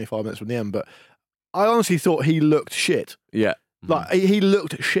about 25 minutes from the end, but I honestly thought he looked shit. Yeah, like he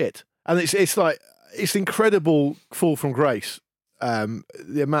looked shit, and it's like it's incredible fall from grace.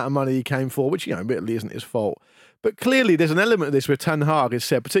 The amount of money he came for, which admittedly isn't his fault, but clearly there's an element of this where Ten Hag has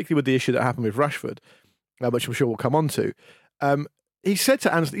said, particularly with the issue that happened with Rashford, which I'm sure we'll come on to. He said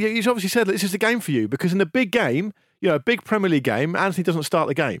to Anthony, he's obviously said this is the game for you because in the big game, a big Premier League game, Anthony doesn't start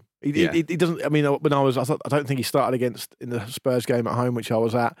the game. He doesn't. I mean, when I don't think he started in the Spurs game at home, which I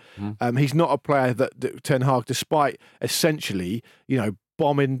was at. He's not a player that Ten Hag, despite essentially,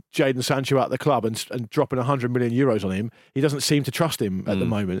 bombing Jadon Sancho out of the club and dropping 100 million euros on him, he doesn't seem to trust him at the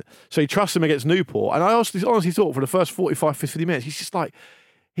moment. So he trusts him against Newport. And I honestly thought for the first 45, 50 minutes, he's just like,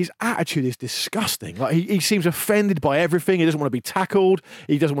 his attitude is disgusting. Like he seems offended by everything. He doesn't want to be tackled.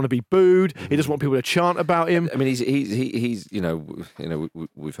 He doesn't want to be booed. He doesn't want people to chant about him. I mean, he's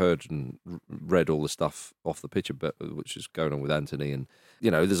we've heard and read all the stuff off the pitch, which is going on with Anthony, and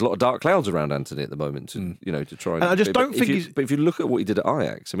there's a lot of dark clouds around Anthony at the moment. To try and I just don't think But if you look at what he did at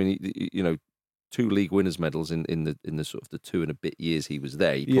Ajax, I mean, 2 league winners' medals in the sort of the 2 and a bit years he was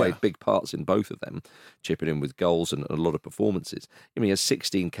there. He played big parts in both of them, chipping in with goals and a lot of performances. I mean, he has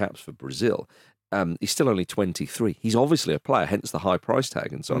 16 caps for Brazil. He's still only 23. He's obviously a player, hence the high price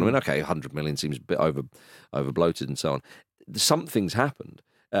tag and so on. I mean, okay, 100 million seems a bit over bloated and so on. Something's happened.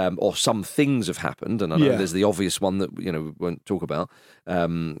 Or some things have happened, and I know there's the obvious one that we won't talk about.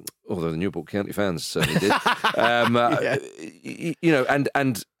 Although the Newport County fans certainly did.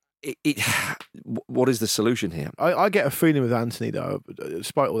 What is the solution here? I get a feeling with Anthony, though,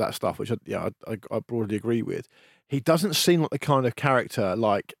 despite all that stuff, which I broadly agree with, he doesn't seem like the kind of character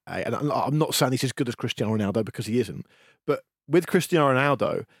and I'm not saying he's as good as Cristiano Ronaldo because he isn't, but with Cristiano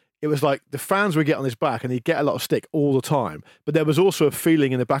Ronaldo, it was like the fans would get on his back and he'd get a lot of stick all the time. But there was also a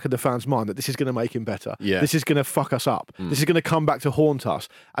feeling in the back of the fans' mind that this is going to make him better. Yeah. This is going to fuck us up. This is going to come back to haunt us.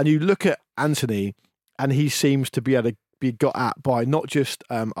 And you look at Anthony and he seems to be able to be got at by not just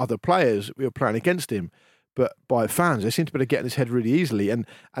other players who are playing against him, but by fans. They seem to be able to get in his head really easily. And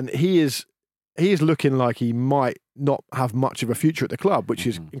he is looking like he might not have much of a future at the club, which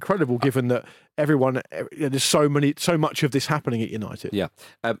is incredible given that there's so much of this happening at United. Yeah.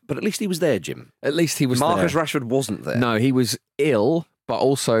 But at least he was there, Jim. At least he was Marcus there. Rashford wasn't there. No, he was ill, but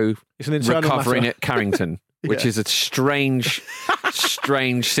also it's an internal recovering matter. at Carrington. Which is a strange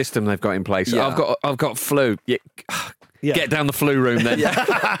system they've got in place. Yeah. I've got flu. Yeah. Get down the flu room then.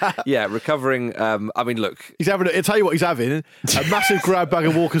 Recovering. I mean, look. He's having. I'll tell you what he's having: a massive grab bag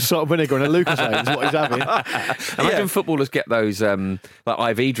of Walker's salt vinegar and a Lucozade is what he's having. Imagine footballers get those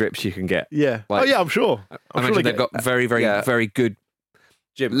like IV drips you can get. Yeah. Like, I'm sure. I imagine they've got very, very, very good.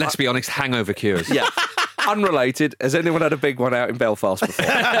 Jim, let's be honest, hangover cures. Yeah. Unrelated. Has anyone had a big one out in Belfast before?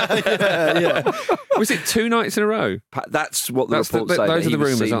 Yeah. Was it 2 nights in a row? That's what the reports say. Those are the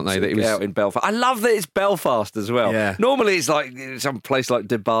rumours, aren't they? That he was out in Belfast. I love that it's Belfast as well. Yeah. Normally it's like some place like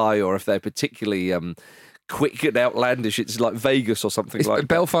Dubai, or if they're particularly quick and outlandish, it's like Vegas or something like that.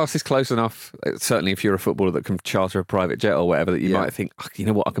 Belfast is close enough, certainly if you're a footballer that can charter a private jet or whatever, that you might think, you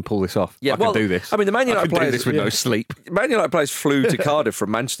know what, I can pull this off. I can do this. I mean, the Man United players do this with no sleep. Man United players flew to Cardiff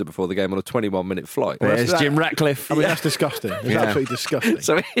from Manchester before the game on a 21-minute flight. There's Jim Ratcliffe. I mean, that's disgusting. It's absolutely disgusting.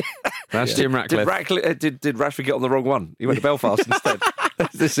 So, that's Jim Ratcliffe. Did Rashford get on the wrong one? He went to Belfast instead.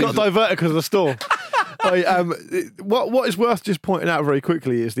 Got diverted because of the storm. What is worth just pointing out very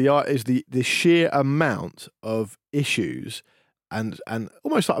quickly is the sheer amount of issues and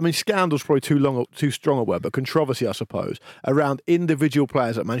almost like, scandal's probably too strong a word, but controversy, I suppose, around individual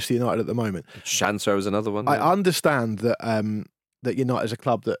players at Manchester United at the moment. Shanso is another one. I understand that that United is a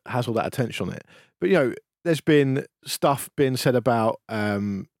club that has all that attention on it, but there's been stuff being said about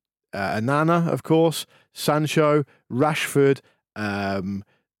Anana, of course, Sancho, Rashford.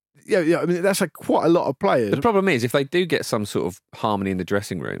 That's quite a lot of players. The problem is, if they do get some sort of harmony in the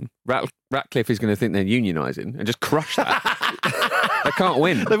dressing room, Ratcliffe is going to think they're unionising and just crush that. They can't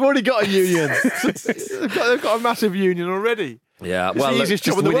win. They've already got a union. they've got a massive union already. Yeah, It's well, the easiest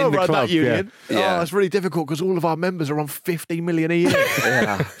job in the world, right, that union. Yeah. Oh, it's really difficult because all of our members are on 50 million a year.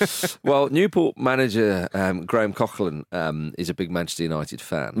 yeah. Well, Newport manager Graham Coughlin is a big Manchester United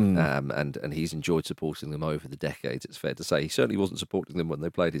fan, and he's enjoyed supporting them over the decades, it's fair to say. He certainly wasn't supporting them when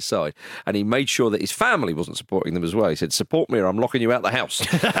they played his side, and he made sure that his family wasn't supporting them as well. He said, support me or I'm locking you out the house.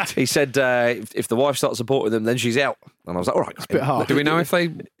 He said, if the wife starts supporting them, then she's out. And I was like, all right. It's a bit hard. Do we know if they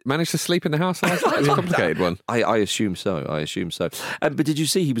managed to sleep in the house last night? It's a complicated one. I assume so. But did you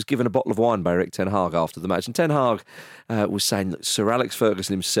see he was given a bottle of wine by Erik Ten Hag after the match? And Ten Hag was saying that Sir Alex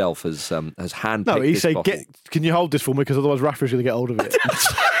Ferguson himself has handpicked No, he this said, bottle. can you hold this for me? Because otherwise Rafa's going to get hold of it.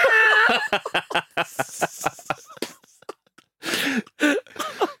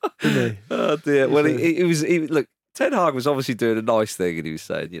 Didn't he? Oh dear. Well, he was look. Ten Hag was obviously doing a nice thing, and he was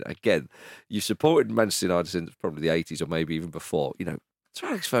saying, again, you supported Manchester United since probably the 80s or maybe even before. Sir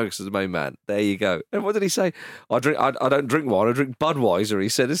Alex Ferguson's the main man. There you go. And what did he say? I don't drink wine. I drink Budweiser. He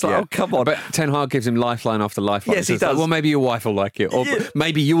said, "It's like, oh, come on." But Ten Hag gives him lifeline after lifeline. Yes, he Like, does. well, maybe your wife will like it, or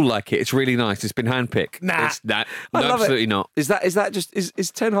maybe you'll like it. It's really nice. It's been handpicked. Nah. No, I love absolutely it. not. Is that just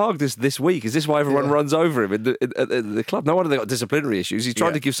is Ten Hag this week? Is this why everyone runs over him at the club? No wonder they got disciplinary issues. He's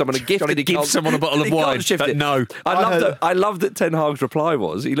trying to give someone a gift. Trying to give someone a bottle of he can't wine. shift it. No. I love that Ten Hag's reply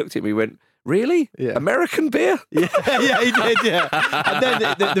was, he looked at me and went, really? Yeah. American beer? Yeah, he did, yeah. And then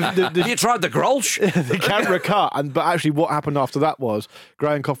Have you tried the Grolsch? the camera cut. But actually what happened after that was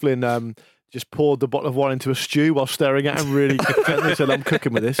Graham Coughlin just poured the bottle of wine into a stew while staring at him really intently. Said, I'm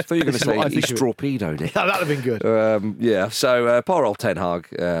cooking with this. I thought you were going This to is what I say he think of it. torpedoed it. Yeah, that'd have been good. So poor old Ten Hag,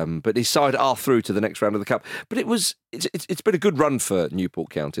 but his side are through to the next round of the Cup. But it's been a good run for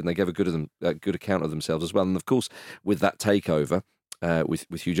Newport County, and they gave a good account of themselves as well. And of course, with that takeover,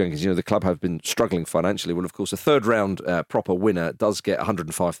 with Hugh Jenkins, the club have been struggling financially. Well, of course, a third round proper winner does get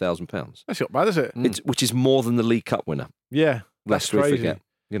 £105,000. That's not bad, is it? Which is more than the League Cup winner. Yeah, that's Lest we crazy. forget.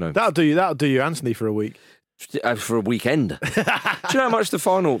 That'll do you, Anthony, for a week. For a weekend. Do you know how much the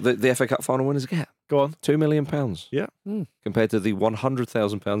FA Cup final winners get? Go on. £2 million. Yeah. Compared to the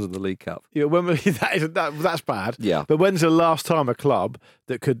 £100,000 in the League Cup. Yeah, that's bad. Yeah. But when's the last time a club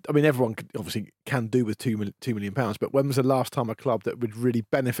that could? I mean, everyone can do with £2 million. But when was the last time a club that would really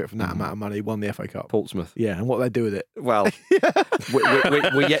benefit from that amount of money won the FA Cup? Portsmouth. Yeah, and what they do with it? Well,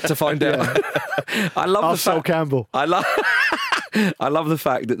 we're yet to find out. I love Sol Campbell. I love the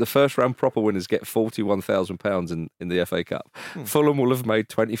fact that the first round proper winners get £41,000 in the FA Cup. Fulham will have made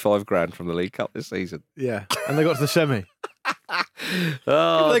 25 grand from the League Cup this season. Yeah, and they got to the semi. They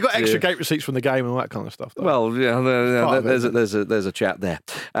got extra gate receipts from the game and all that kind of stuff. Though. Well, there's a chat there.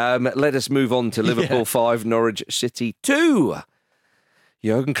 Let us move on to Liverpool 5, Norwich City 2.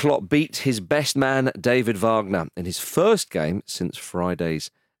 Jurgen Klopp beat his best man, David Wagner, in his first game since Friday's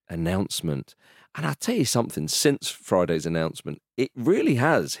announcement. And I'll tell you something, since Friday's announcement, it really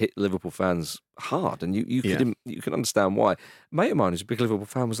has hit Liverpool fans hard. And you can understand why. A mate of mine who's a big Liverpool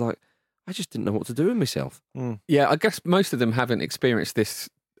fan was like, I just didn't know what to do with myself. Yeah, I guess most of them haven't experienced this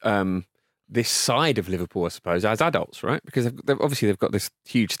this side of Liverpool, I suppose, as adults, right? Because they've got this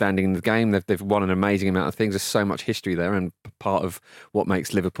huge standing in the game. They've won an amazing amount of things. There's so much history there, and part of what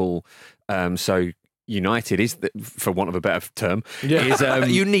makes Liverpool so united is, for want of a better term, is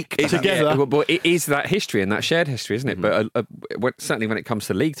unique together. But it is that history and that shared history, isn't it? But certainly when it comes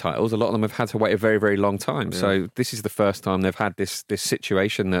to league titles, a lot of them have had to wait a very, very long time. Yeah. So this is the first time they've had this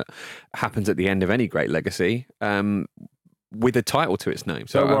situation that happens at the end of any great legacy. With a title to its name.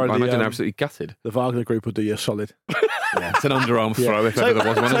 So I imagine they're absolutely gutted. The Wagner group will do you a solid. Yeah, it's an underarm throw if ever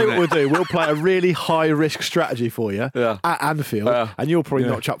there was one. Tell you what we'll do. We'll play a really high-risk strategy for you at Anfield, and you'll probably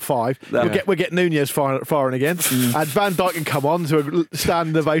notch up 5. We'll get Nunez firing again, and Van Dijk can come on to a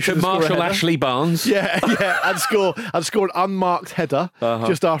standing ovation. Marshall Ashley Barnes. and score an unmarked header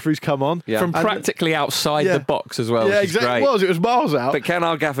just after he's come on. From practically outside the box as well. Yeah, exactly. It was miles out. But can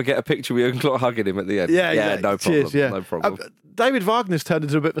our gaffer get a picture with Jurgen Klopp hugging him at the end? Yeah, no problem. Cheers, no problem. David Wagner's turned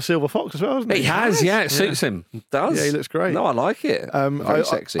into a bit of a silver fox as well, hasn't he? He has, it suits him. It does. Yeah, he looks great. No, I like it. Very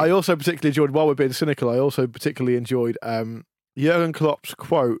sexy. I also particularly enjoyed, while we're being cynical, Jurgen Klopp's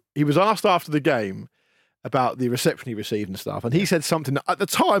quote. He was asked after the game about the reception he received and stuff, and he said something that at the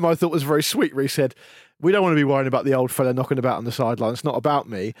time I thought was very sweet, where he said, we don't want to be worrying about the old fella knocking about on the sideline. It's not about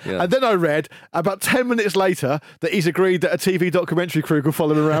me. Yeah. And then I read about 10 minutes later that he's agreed that a TV documentary crew will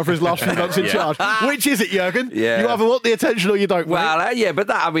follow him around for his last few months in charge. Which is it, Jurgen? Yeah. You either want the attention or you don't. Well, but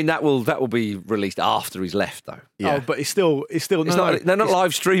that will be released after he's left, though. Yeah. Oh, but it's still they're not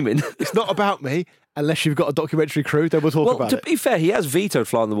live streaming. It's not about me, unless you've got a documentary crew, then we'll talk Well, about to it. be fair, he has vetoed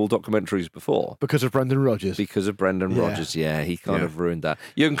Fly on the Wall documentaries before. Because of Brendan Rodgers. Because of Brendan Yeah. Rodgers, yeah. He kind Yeah. of ruined that.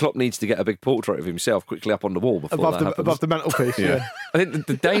 Jurgen Klopp needs to get a big portrait of himself quickly up on the wall before that happens. Above the mantelpiece, yeah. I think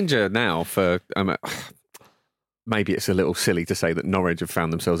the danger now for maybe it's a little silly to say that Norwich have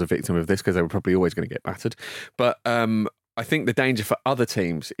found themselves a victim of this because they were probably always going to get battered, but I think the danger for other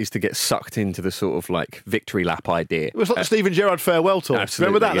teams is to get sucked into the sort of like victory lap idea. It was like the Stephen Gerrard farewell tour. Absolutely,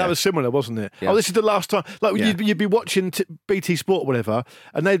 Remember that? yeah. That was similar, wasn't it? Yeah. Oh, this is the last time. Like Yeah. you'd be watching BT Sport or whatever,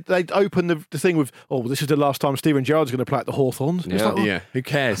 and they'd open the thing with, "Oh, this is the last time Stephen Gerrard's going to play at the Hawthorns." Yeah. It's like, oh, Yeah, who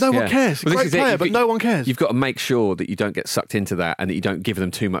cares? No Yeah. one cares. Well, this Great is it. player, You've but got- no one cares. You've got to make sure that you don't get sucked into that and that you don't give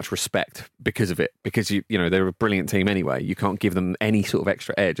them too much respect because of it. Because you know they're a brilliant team anyway. You can't give them any sort of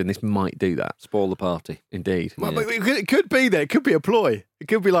extra edge, and this might do that. Spoil the party. Indeed. Well, but it could be there. It could be a ploy. It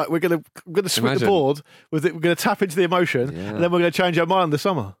could be like we're going to switch the Imagine. board with it. We're going to tap into the emotion, and then we're going to change our mind this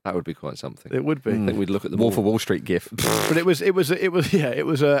summer. That would be quite something. It would be. I think we'd look at the Wolf of Wall Street gif. But it was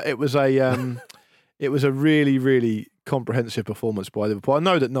a really, really comprehensive performance by Liverpool. I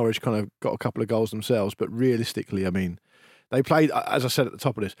know that Norwich kind of got a couple of goals themselves, but realistically, I mean, they played, as I said at the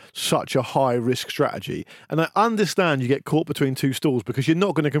top of this, such a high risk strategy. And I understand you get caught between two stools because you're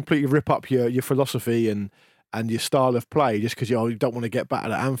not going to completely rip up your philosophy and your style of play just because you don't want to get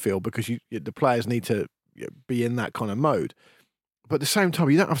battered at Anfield because the players need to be in that kind of mode. But at the same time,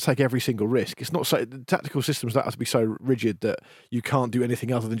 you don't have to take every single risk. It's not so the tactical systems don't have to be so rigid that you can't do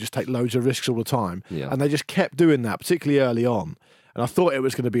anything other than just take loads of risks all the time. Yeah. And they just kept doing that, particularly early on. And I thought it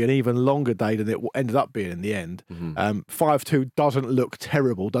was going to be an even longer day than it ended up being in the end. 5-2 doesn't look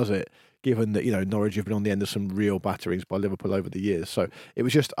terrible, does it? Given that Norwich have been on the end of some real batterings by Liverpool over the years, so it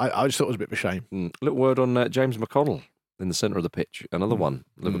was just I just thought it was a bit of a shame. A little word on James McConnell in the centre of the pitch. Another one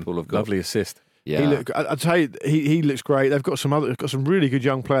Liverpool have got. Lovely assist. Yeah, I'd tell you, he looks great. They've got some really good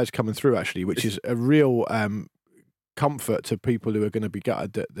young players coming through actually, which is a real comfort to people who are going to be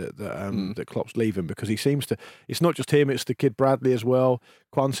gutted that Klopp's leaving because he seems to. It's not just him; it's the kid Bradley as well.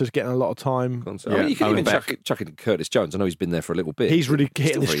 Kwanzaa's getting a lot of time. I mean, you can even chuck it to Curtis Jones. I know he's been there for a little bit. He's really hitting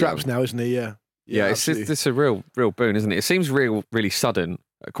still the very straps young. now, isn't he? Yeah. Yeah, it's a real boon, isn't it? It seems really sudden.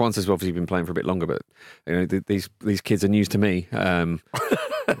 Kwanzaa's obviously been playing for a bit longer, but these kids are news to me.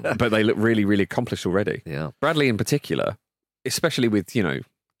 But they look really, really accomplished already. Yeah. Bradley in particular, especially with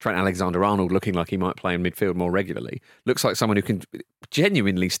Trent Alexander-Arnold looking like he might play in midfield more regularly, looks like someone who can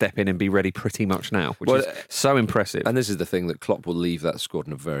genuinely step in and be ready pretty much now, which is so impressive. And this is the thing that Klopp will leave that squad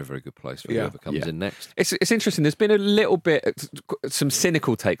in a very, very good place for whoever comes in next. It's interesting. There's been a little bit, some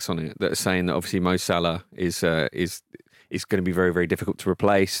cynical takes on it that are saying that obviously Mo Salah is going to be very, very difficult to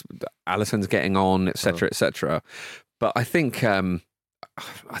replace. Alisson's getting on, etc., etc. But I think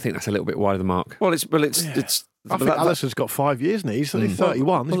that's a little bit wide of the mark. Well, it's I think Alisson's got 5 years now. He's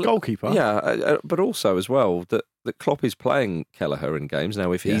 31. He's a goalkeeper. Yeah, but also as well that Klopp is playing Kelleher in games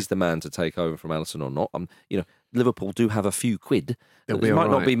now. If he's the man to take over from Alisson or not, Liverpool do have a few quid. It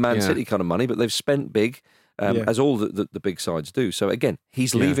might not be Man City kind of money, but they've spent big. As all the big sides do. So again,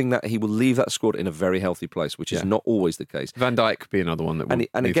 he's leaving that. He will leave that squad in a very healthy place, which is not always the case. Van Dijk could be another one that will and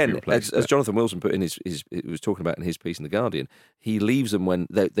needs to again, be replaced, as Jonathan Wilson put in he was talking about in his piece in the Guardian, he leaves them when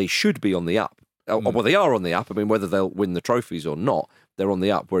they should be on the up. Well, they are on the up. I mean, whether they'll win the trophies or not, they're on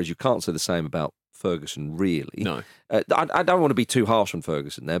the up. Whereas you can't say the same about Ferguson, really. No. I don't want to be too harsh on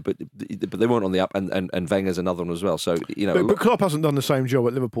Ferguson there, but they weren't on the up, and Wenger's another one as well. So but Klopp hasn't done the same job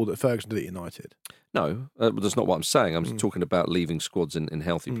at Liverpool that Ferguson did at United. No, that's not what I'm saying. I'm talking about leaving squads in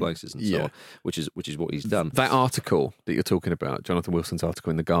healthy places and so on, which is what he's done. That article that you're talking about, Jonathan Wilson's article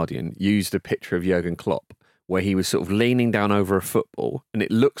in The Guardian, used a picture of Jurgen Klopp where he was sort of leaning down over a football, and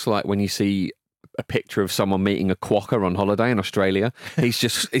it looks like when you see a picture of someone meeting a quokka on holiday in Australia.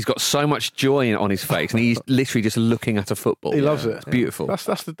 He's got so much joy on his face, and he's literally just looking at a football. He loves it. It's beautiful. That's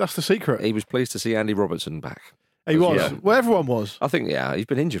the secret. He was pleased to see Andy Robertson back. He was. Yeah. Well, everyone was. I think, he's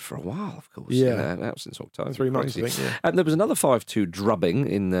been injured for a while, of course. Yeah. Out since October. 3 months, I Crazy. think. Yeah. And there was another 5-2 drubbing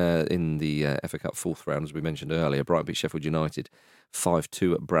in the FA Cup fourth round, as we mentioned earlier. Brighton beat Sheffield United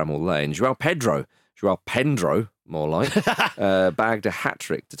 5-2 at Bramall Lane. Joao Pedro, more like, bagged a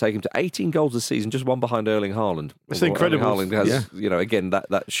hat-trick to take him to 18 goals this season, just one behind Erling Haaland. It's incredible. Erling Haaland has, again,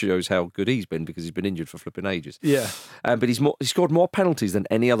 that shows how good he's been because he's been injured for flipping ages. Yeah. But he scored more penalties than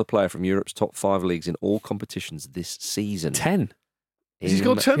any other player from Europe's top 5 leagues in all competitions this season. 10. He's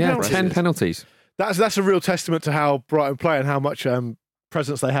got 10 penalties. 10 penalties. That's a real testament to how Brighton play and how much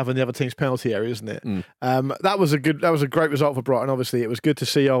presence they have in the other team's penalty area, isn't it? That was a great result for Brighton. Obviously, it was good to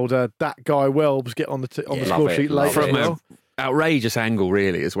see old that guy Welbs get on the score sheet late. From outrageous angle,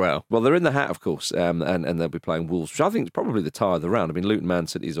 really, as well. Well, they're in the hat, of course, and they'll be playing Wolves, which I think is probably the tie of the round. I mean, Luton Man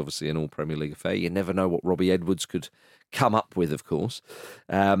City is obviously an all-Premier League affair. You never know what Robbie Edwards could come up with, of course.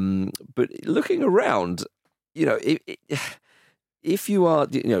 But looking around, if you are,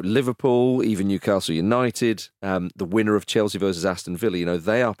 Liverpool, even Newcastle United, the winner of Chelsea versus Aston Villa,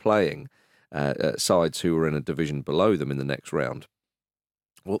 they are playing sides who are in a division below them in the next round.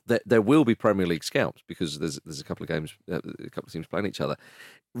 Well, there will be Premier League scalps because there's a couple of games, a couple of teams playing each other.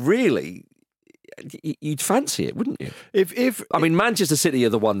 Really, you'd fancy it, wouldn't you? If Manchester City are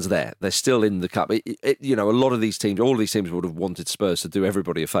the ones there; they're still in the cup. A lot of these teams, all of these teams would have wanted Spurs to do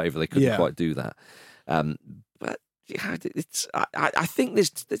everybody a favour. They couldn't quite do that. But I think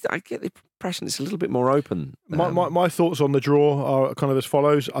I get the impression it's a little bit more open. My thoughts on the draw are kind of as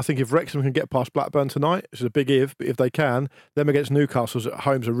follows. I think if Wrexham can get past Blackburn tonight, it's a big if, but if they can, them against Newcastle's at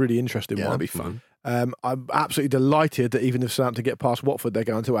home's a really interesting one. That'd be fun. I'm absolutely delighted that even if Southampton get past Watford, they're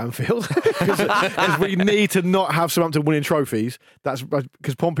going to Anfield because we need to not have Southampton winning trophies. That's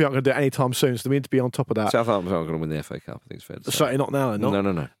because Pompey aren't going to do it anytime soon, so we need to be on top of that. Southampton aren't going to win the FA Cup. I think it's fair to say. Certainly not now.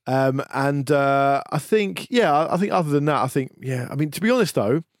 No. I think other than that, to be honest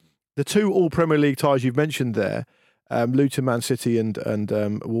though, the two all Premier League ties you've mentioned there, Luton, Man City, and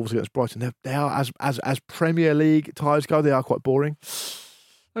Wolves against Brighton, they are as Premier League ties go, they are quite boring.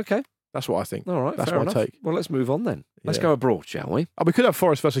 Okay. That's what I think. All right, that's my take. Well, let's move on then. Let's go abroad, shall we? We could have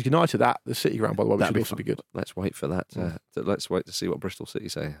Forest versus United at the City Ground, by the way, which would also be good. Let's wait for that. Let's wait to see what Bristol City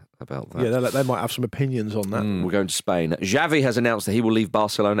say about that. Yeah, they might have some opinions on that. We're going to Spain. Xavi has announced that he will leave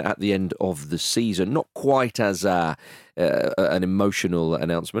Barcelona at the end of the season. Not quite as an emotional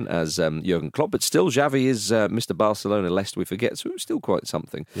announcement as Jurgen Klopp, but still, Xavi is Mr. Barcelona, lest we forget, so it's still quite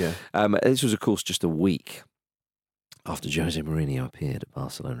something. Yeah. This was, of course, just a week after Jose Mourinho appeared at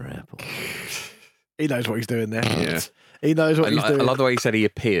Barcelona Airport. He knows what he's doing there. Yeah. He knows what he's doing. I love the way he said he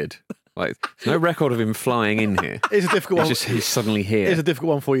appeared. Like, there's no record of him flying in here. It's a difficult one. He's suddenly here. It's a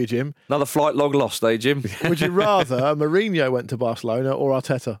difficult one for you, Jim. Another flight log lost, Jim? Would you rather Mourinho went to Barcelona or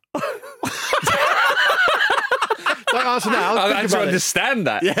Arteta? Don't answer now. I had to understand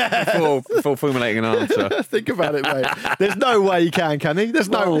that before formulating an answer. Think about it, mate. There's no way he can he? There's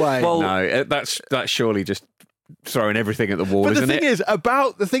no way. Well, no, that's surely just throwing everything at the wall, isn't it?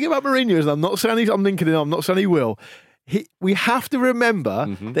 The thing about Mourinho is, I'm not saying I'm not saying he will. We have to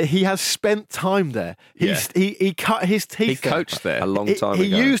remember that he has spent time there. He cut his teeth. He coached there a long time ago.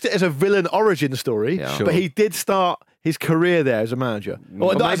 He used it as a villain origin story, Sure. but he did start his career there as a manager,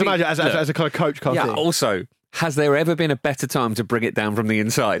 or not as a manager, as a kind of coach. Kind of thing. Also, has there ever been a better time to bring it down from the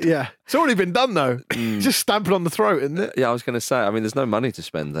inside? Yeah, it's already been done though. Just stamping on the throat, isn't it? Yeah, I was going to say. I mean, there's no money to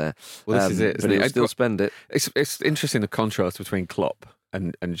spend there. Well, this is it. But he'll still spend it. It's interesting the contrast between Klopp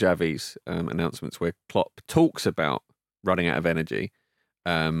and Xavi's announcements, where Klopp talks about running out of energy,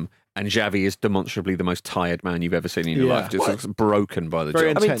 and Xavi is demonstrably the most tired man you've ever seen in your life. Just looks broken by the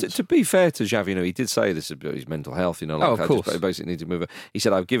job. I mean, to be fair to Xavi, he did say this about his mental health. Of course. I basically need to move. He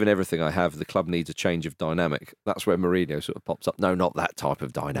said, "I've given everything I have. The club needs a change of dynamic." That's where Mourinho sort of pops up. No, not that type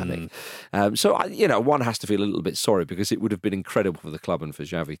of dynamic. So one has to feel a little bit sorry because it would have been incredible for the club and for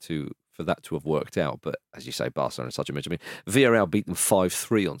Xavi for that to have worked out. But as you say, Barcelona is such a match. I mean, Villarreal beat them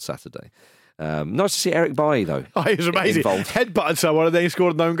 5-3 on Saturday. Nice to see Eric Bailly, though. Oh, he was amazing. Headbutted someone and then he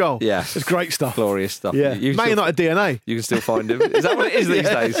scored a known goal. Yeah. It's great stuff. Glorious stuff. Yeah. Man United DNA. You can still find him. Is that what it is these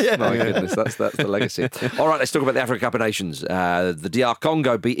days? Yeah. My goodness, that's the legacy. All right, let's talk about the Africa Cup of Nations. The DR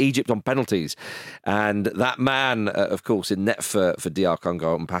Congo beat Egypt on penalties. And that man, of course, in net for DR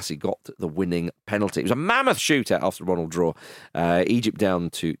Congo, Mpassi, got the winning penalty. It was a mammoth shootout after one-all draw. Egypt down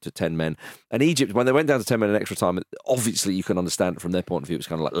to 10 men. And Egypt, when they went down to 10 men in extra time, obviously you can understand it from their point of view. It was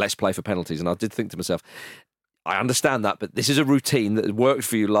kind of like, let's play for penalties. And I did think to myself, I understand that, but this is a routine that worked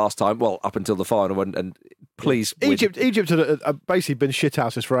for you last time, well, up until the final, and please win. Egypt had basically been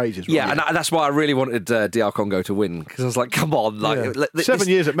shithouses for ages. Right? Yeah, and that's why I really wanted DR Congo to win, because I was like, come on. 7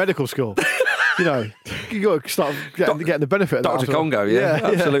 years at medical school. You got to start getting the benefit of that. Dr. Congo,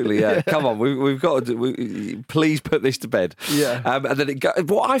 absolutely, yeah. Come on, we've got to please put this to bed. Yeah. And then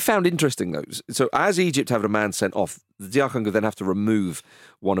what I found interesting, though, so as Egypt have a man sent off, the DR Congo then have to remove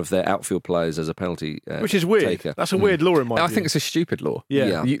one of their outfield players as a penalty which is weird. Taker. That's a weird law in my view. I think it's a stupid law.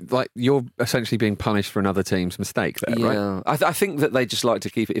 Yeah. You're essentially being punished for another team's mistake there, right? I think that they just like to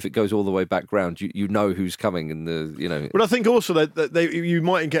keep it, if it goes all the way back round, you know who's coming, and But I think also that you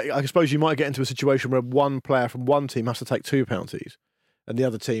might get into a situation where one player from one team has to take two penalties. and the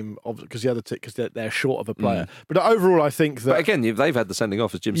other team, because they're short of a player. But overall, I think that. But again, they've had the sending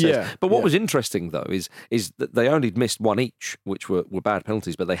off, as Jim says. Yeah, but what was interesting though is that they only missed one each, which were bad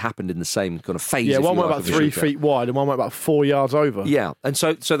penalties, but they happened in the same kind of phase. Yeah, one went about 3 feet wide, and one went about 4 yards over. Yeah, and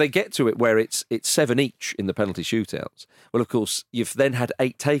so they get to it where it's 7 each in the penalty shootouts. Well, of course, you've then had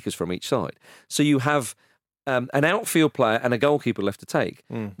 8 takers from each side, so you have an outfield player and a goalkeeper left to take.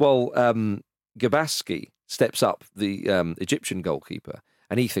 Well, Gabaski steps up, the Egyptian goalkeeper,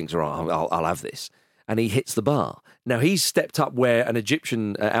 and he thinks, "All right, I'll have this," and he hits the bar. Now he's stepped up where an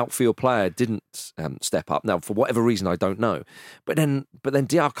Egyptian outfield player didn't step up. Now, for whatever reason, I don't know. But then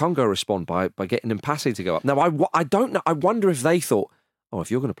DR Congo respond by getting Mpasi to go up. Now I don't know. I wonder if they thought, oh, if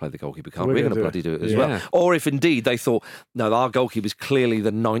you're going to play the goalkeeper, we're going to bloody do it as well. Or if indeed they thought, no, our goalkeeper's clearly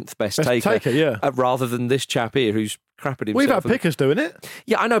the 9th best taker rather than this chap here who's crapping himself. We've had Pickers doing it.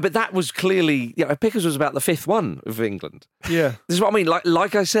 Yeah, I know, but that was clearly... Pickers was about the 5th one of England. Yeah. This is what I mean.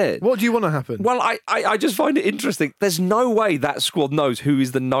 Like I said... What do you want to happen? Well, I just find it interesting. There's no way that squad knows who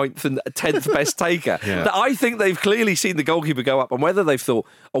is the 9th and 10th best taker. That I think they've clearly seen the goalkeeper go up, and whether they've thought,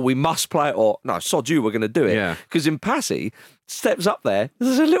 oh, we must play it, or no, sod you, we're going to do it. Because Mpasi steps up there,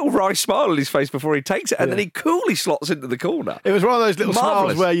 there's a little wry smile on his face before he takes it, and then he coolly slots into the corner. It was one of those little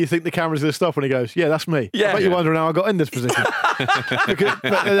smiles where you think the camera's going to stop when he goes, yeah, that's me. I bet you're wondering how I got in this position.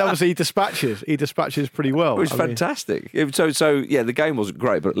 But obviously he dispatches pretty well. It was fantastic. So the game wasn't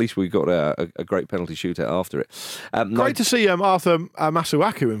great, but at least we got a great penalty shootout after it. Great to see Arthur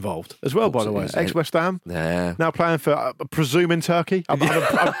Masuaku involved as well, by the way. Ex-West Ham. Yeah. Now playing for, I presume, in Turkey. I'm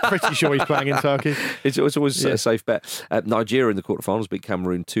pretty sure he's playing in Turkey. It's always a safe bet. Nigeria in the quarterfinals beat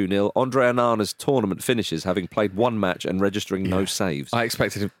Cameroon 2-0. Andre Onana's tournament finishes, having played 1 match and registering no saves. I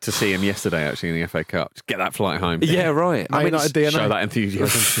expected to see him yesterday, actually, in the FA Cup. Just get that flight home. Yeah, right. I mean, show that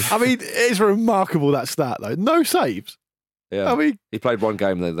enthusiasm. I mean, it's remarkable, that stat, though. No saves. Yeah, I mean, he played 1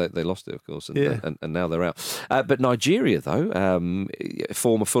 game, they lost it, of course, and now they're out. But Nigeria, though,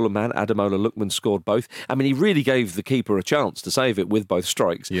 former Fulham man Ademola Lookman scored both. I mean, he really gave the keeper a chance to save it with both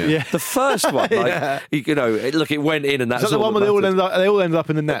strikes. Yeah. The first one, it went in, and that's the one where they all ended up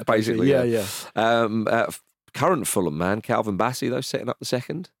in the net, basically. Yeah. Current Fulham man Calvin Bassey, though, setting up the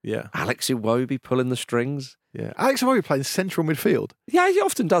second. Yeah. Alex Iwobi pulling the strings. Yeah, Alex Iwobi playing central midfield. Yeah, he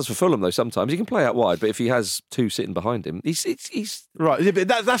often does for Fulham, though. Sometimes he can play out wide, but if he has 2 sitting behind him, he's right.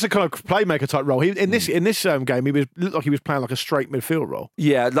 That's a kind of playmaker type role. In this game, he looked like he was playing like a straight midfield role.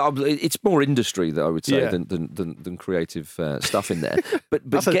 Yeah, it's more industry, though, I would say, than creative stuff in there. But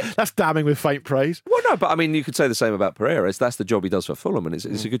that's damning with faint praise. Well, no, but I mean, you could say the same about Pereira. That's the job he does for Fulham, and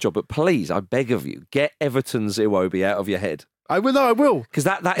it's a good job. But please, I beg of you, get Everton's Iwobi out of your head. I will. Because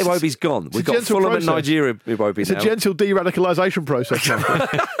that Iwobi's gone. We've got Fulham and Nigeria Iwobi now. It's a gentle de-radicalisation process.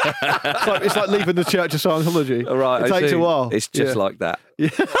 It's like leaving the Church of Scientology. All right, it takes a while. It's just like that.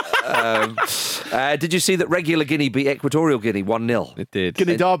 Did you see that regular Guinea beat Equatorial Guinea 1-0? It did.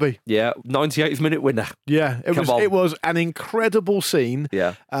 Guinea derby. Yeah, 98th minute winner. Yeah, it was an incredible scene.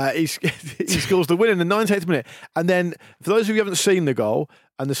 Yeah. He scores the win in the 98th minute. And then, for those of you who haven't seen the goal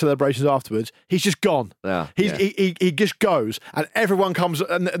and the celebrations afterwards, he's just gone. Yeah. He just goes, and everyone comes,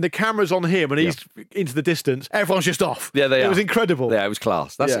 and the camera's on him, and he's into the distance. Everyone's just off. Yeah, It was incredible. Yeah, it was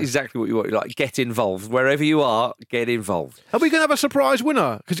class. That's exactly what you want. Like, get involved. Wherever you are, get involved. Are we going to have a surprise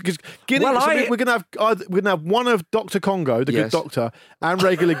winner? Because Guinea, we're going to have one of Dr. Congo, the good doctor, and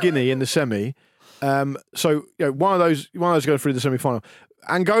regular Guinea in the semi. So one of those going through the semi-final.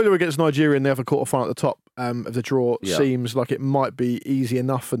 Angola against Nigeria in the other quarter-final at the top of the draw seems like it might be easy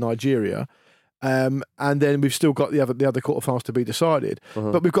enough for Nigeria. And then we've still got the other quarterfinals to be decided.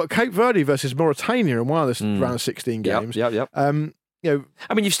 But we've got Cape Verde versus Mauritania in one of the round of 16 games. Yep. I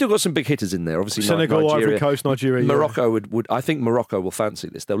mean, you've still got some big hitters in there. Obviously, Senegal, Nigeria, Ivory Coast, Nigeria. Morocco would. I think Morocco will fancy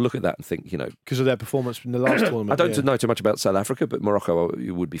this. They'll look at that and think, because of their performance in the last tournament. I don't know too much about South Africa, but Morocco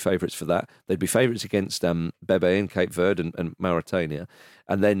would be favourites for that. They'd be favourites against Bebe in Cape Verde and Mauritania,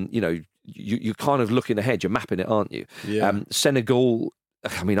 and then you're kind of looking ahead. You're mapping it, aren't you? Yeah. Senegal.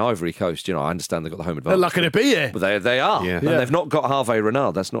 I mean, Ivory Coast, I understand they've got the home advantage. They're lucky to be here. But they are. Yeah. And they've not got Hervé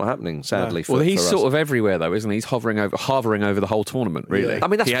Renard. That's not happening, sadly. Well, he's sort of everywhere, though, isn't he? He's hovering over the whole tournament, really. Yeah. I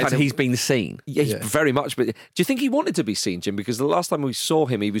mean, he's been seen. Yeah, very much. But do you think he wanted to be seen, Jim? Because the last time we saw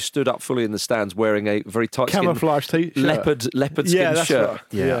him, he was stood up fully in the stands wearing a very tight camouflage t-shirt. Leopard skin shirt. Right.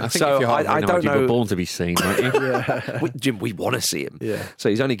 Yeah. I think if you're I don't know. You were born to be seen, weren't you? Jim, we want to see him. Yeah.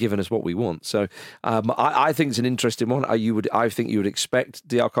 So he's only given us what we want. So I think it's an interesting one. I think you would expect expect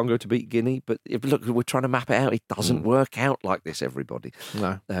DR Congo to beat Guinea, but look, we're trying to map it out. It doesn't work out like this, everybody.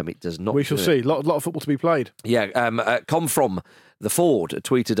 No. It does not. We shall see. A lot of football to be played. Yeah, come from the Ford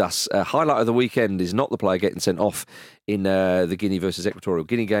tweeted us, highlight of the weekend is not the player getting sent off in the Guinea versus Equatorial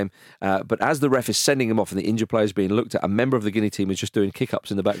Guinea game, but as the ref is sending him off and the injured player is being looked at, a member of the Guinea team is just doing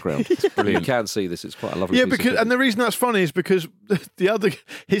kick-ups in the background. It's brilliant. You can't see this. It's quite a lovely piece of and the reason that's funny is because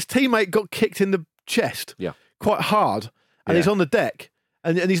his teammate got kicked in the chest quite hard, and he's on the deck.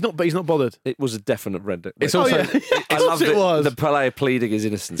 And he's not bothered. It was a definite red. It's also. I love the player pleading his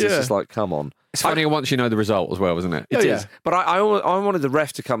innocence. It's just like, come on. It's funny once you know the result as well, isn't it? It is. But I wanted the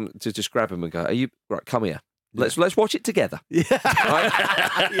ref to come to just grab him and go, "Are you right? Come here. Let's watch it together." Yeah.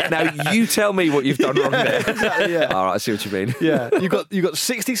 Right? Now you tell me what you've done wrong there. Exactly, yeah. All right, I see what you mean. Yeah, you got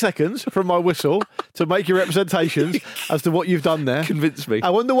 60 seconds from my whistle to make your representations as to what you've done there. Convince me.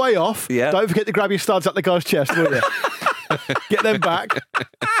 And on the way off, don't forget to grab your studs up the guy's chest, will you? Get them back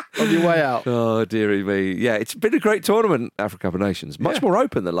on your way out. Oh, dearie me. Yeah, it's been a great tournament, Africa Cup of Nations. Much more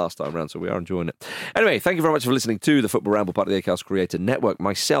open than last time around, so we are enjoying it. Anyway, thank you very much for listening to the Football Ramble, part of the Acast Creator Network.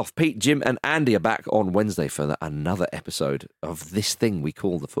 Myself, Pete, Jim and Andy are back on Wednesday for another episode of this thing we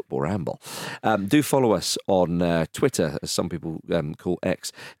call the Football Ramble. Do follow us on Twitter, as some people call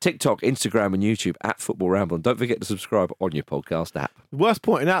X, TikTok, Instagram and YouTube at Football Ramble. And don't forget to subscribe on your podcast app. Worth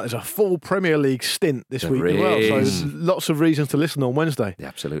pointing out, there's a full Premier League stint this week as well, so there's lots of reasons to listen on Wednesday. Yeah,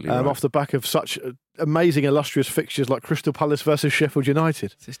 absolutely. Off the back of such amazing, illustrious fixtures like Crystal Palace versus Sheffield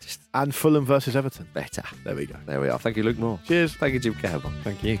United and Fulham versus Everton. Better. There we go. There we are. Thank you, Luke Moore. Cheers. Thank you, Jim Campbell.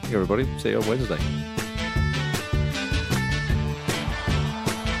 Thank you. Everybody. See you on Wednesday.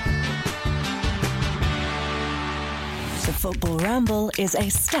 The Football Ramble is a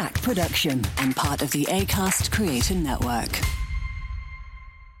Stack production and part of the Acast Creator Network.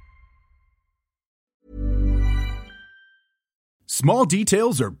 Small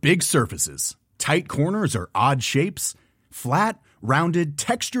details are big surfaces. Tight corners are odd shapes. Flat, rounded,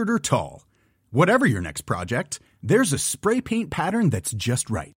 textured, or tall. Whatever your next project, there's a spray paint pattern that's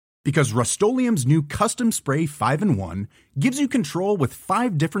just right. Because Rust-Oleum's new Custom Spray 5-in-1 gives you control with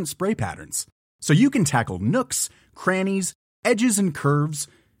 5 different spray patterns. So you can tackle nooks, crannies, edges, and curves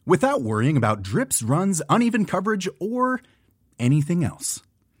without worrying about drips, runs, uneven coverage, or anything else.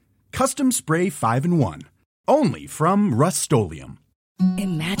 Custom Spray 5-in-1. Only from Rust-Oleum.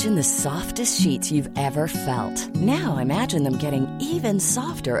 Imagine the softest sheets you've ever felt. Now imagine them getting even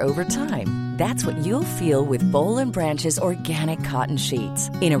softer over time. That's what you'll feel with Boll & Branch's organic cotton sheets.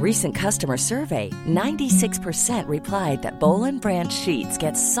 In a recent customer survey, 96% replied that Boll & Branch sheets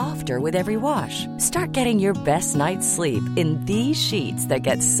get softer with every wash. Start getting your best night's sleep in these sheets that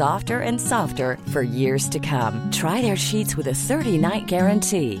get softer and softer for years to come. Try their sheets with a 30-night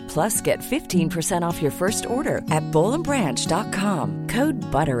guarantee. Plus, get 15% off your first order at bollandbranch.com. Code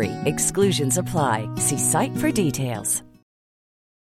BUTTERY. Exclusions apply. See site for details.